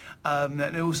flexibility. And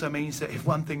it also means that if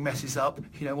one thing messes up,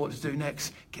 you know what to do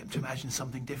next. Get them to imagine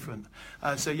something different.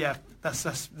 So yeah, that's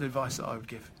the advice that I would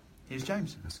give. Here's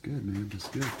James. That's good, man. That's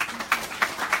good.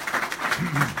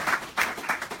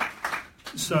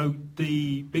 So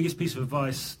the biggest piece of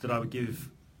advice that I would give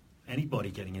anybody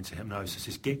getting into hypnosis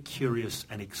is get curious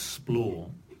and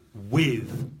explore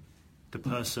with the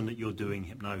person that you're doing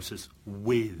hypnosis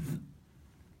with.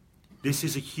 This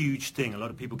is a huge thing. A lot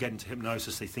of people get into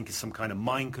hypnosis, they think it's some kind of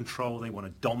mind control, they want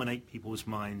to dominate people's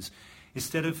minds.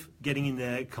 Instead of getting in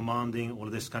there, commanding, all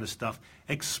of this kind of stuff,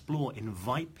 explore,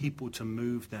 invite people to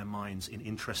move their minds in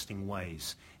interesting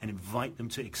ways and invite them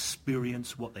to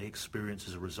experience what they experience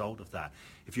as a result of that.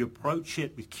 If you approach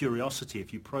it with curiosity,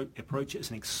 if you approach it as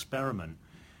an experiment,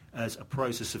 as a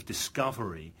process of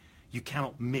discovery, you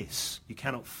cannot miss, you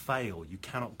cannot fail, you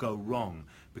cannot go wrong,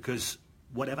 because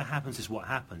whatever happens is what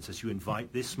happens. As you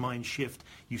invite this mind shift,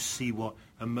 you see what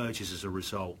emerges as a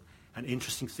result. And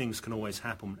interesting things can always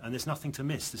happen. And there's nothing to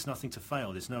miss. There's nothing to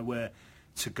fail. There's nowhere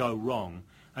to go wrong.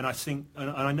 And I think, and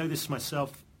I know this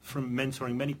myself from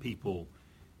mentoring many people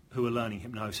who are learning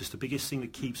hypnosis, the biggest thing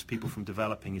that keeps people from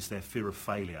developing is their fear of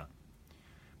failure.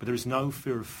 But there is no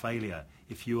fear of failure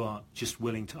if you are just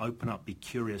willing to open up, be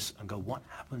curious, and go, what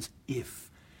happens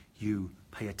if you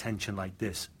pay attention like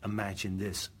this, imagine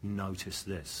this, notice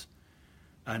this?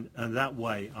 And that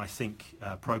way, I think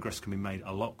progress can be made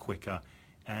a lot quicker,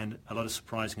 and a lot of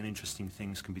surprising and interesting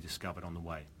things can be discovered on the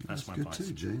way. That's my advice. Good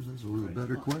too, James. That's one of the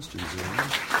better questions.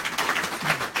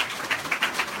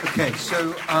 Okay,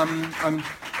 so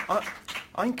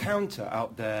I encounter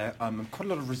out there quite a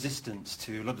lot of resistance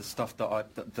to a lot of the stuff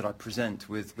that I present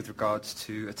with regards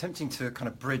to attempting to kind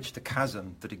of bridge the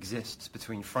chasm that exists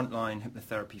between frontline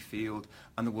hypnotherapy field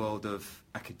and the world of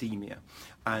academia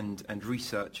and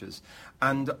researchers.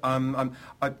 And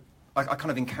I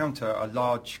kind of encounter a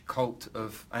large cult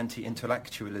of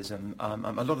anti-intellectualism a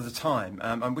lot of the time,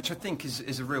 which I think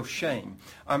is a real shame.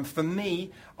 For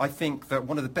me, I think that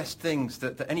one of the best things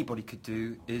that anybody could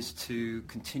do is to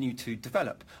continue to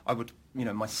develop. I would,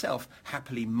 myself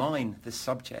happily mine this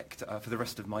subject for the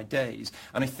rest of my days.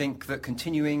 And I think that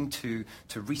continuing to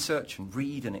research and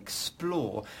read and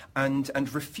explore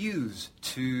and refuse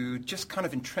to just kind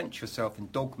of entrench yourself in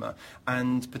dogma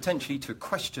and potentially to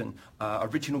question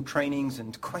original trainings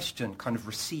and question kind of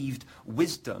received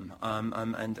wisdom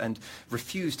and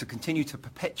refuse to continue to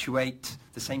perpetuate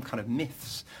the same kind of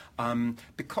myths.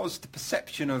 Because the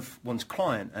perception of one's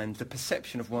client and the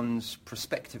perception of one's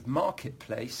prospective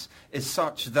marketplace is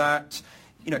such that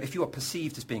if you are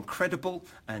perceived as being credible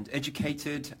and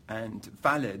educated and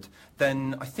valid,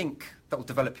 then I think that will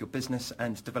develop your business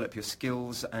and develop your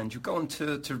skills, and you'll go on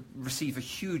to receive a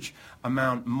huge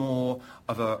amount more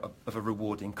of a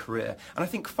rewarding career. And I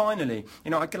think finally,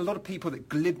 I get a lot of people that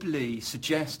glibly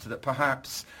suggest that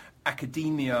perhaps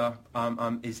academia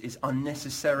is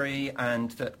unnecessary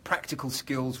and that practical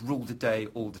skills rule the day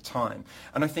all the time.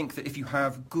 And I think that if you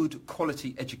have good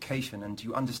quality education and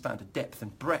you understand the depth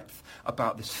and breadth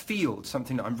about this field,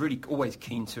 something that I'm really always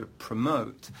keen to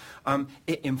promote,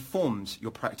 it informs your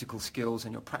practical skills,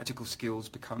 and your practical skills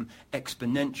become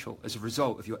exponential as a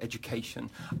result of your education.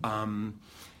 I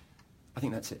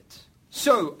think that's it.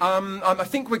 So I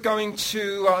think we're going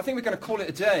to call it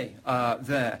a day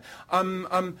there.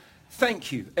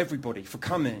 Thank you, everybody, for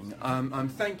coming.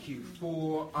 Thank you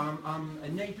for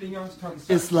enabling us to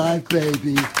understand. It's live,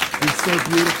 baby. It's so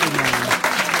beautiful, man.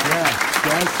 Yeah,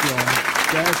 that's right.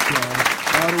 That's right.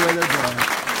 All the way to the bar.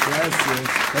 That's it.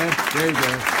 Hey, there you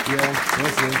go. Yeah,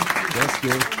 that's it. That's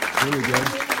good. Here we go.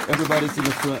 Everybody's in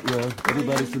the front row.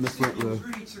 Everybody's in the front row.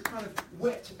 Really to kind of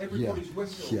wet everybody's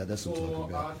whistle. Yeah, that's what I'm talking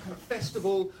about. Kind of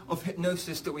festival of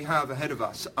hypnosis that we have ahead of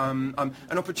us. An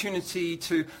opportunity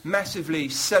to massively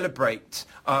celebrate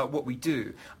what we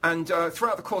do. And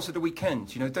throughout the course of the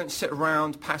weekend, don't sit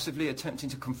around passively attempting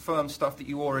to confirm stuff that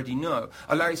you already know.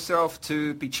 Allow yourself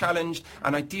to be challenged,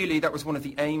 and ideally that was one of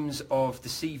the aims of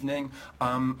this evening,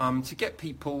 to get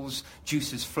people's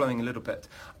juices flowing a little bit.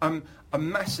 A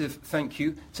massive thank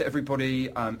you to everybody,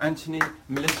 Anthony,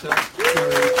 Melissa,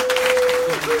 Terry,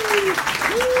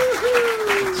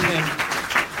 Tim,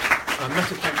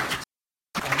 massive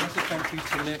thank you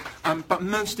to Nick, but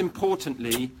most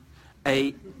importantly,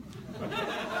 a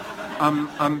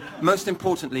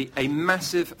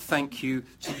massive thank you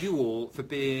to you all for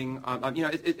being,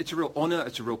 it's a real honour,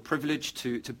 it's a real privilege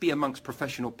to be amongst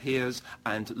professional peers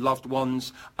and loved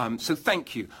ones. So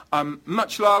thank you.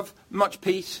 Much love, much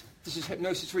peace. This is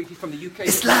Hypnosis Weekly from the UK.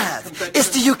 It's live. It's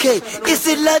the UK. It's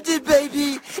in London,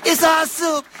 baby. It's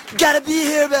awesome. Gotta be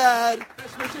here, man.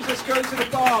 Let's go to the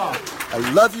bar.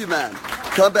 I love you, man.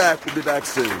 Come back. We'll be back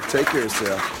soon. Take care of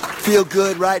yourself. Feel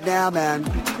good right now, man.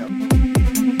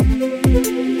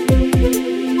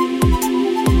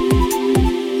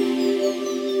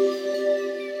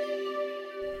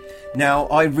 Now,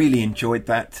 I really enjoyed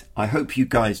that. I hope you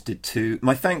guys did too.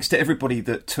 My thanks to everybody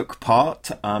that took part.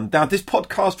 Now, this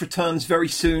podcast returns very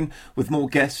soon with more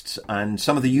guests and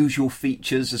some of the usual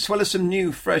features, as well as some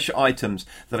new, fresh items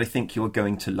that I think you're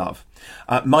going to love.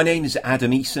 My name is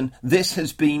Adam Eason. This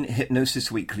has been Hypnosis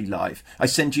Weekly Live. I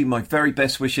send you my very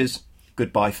best wishes.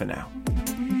 Goodbye for now.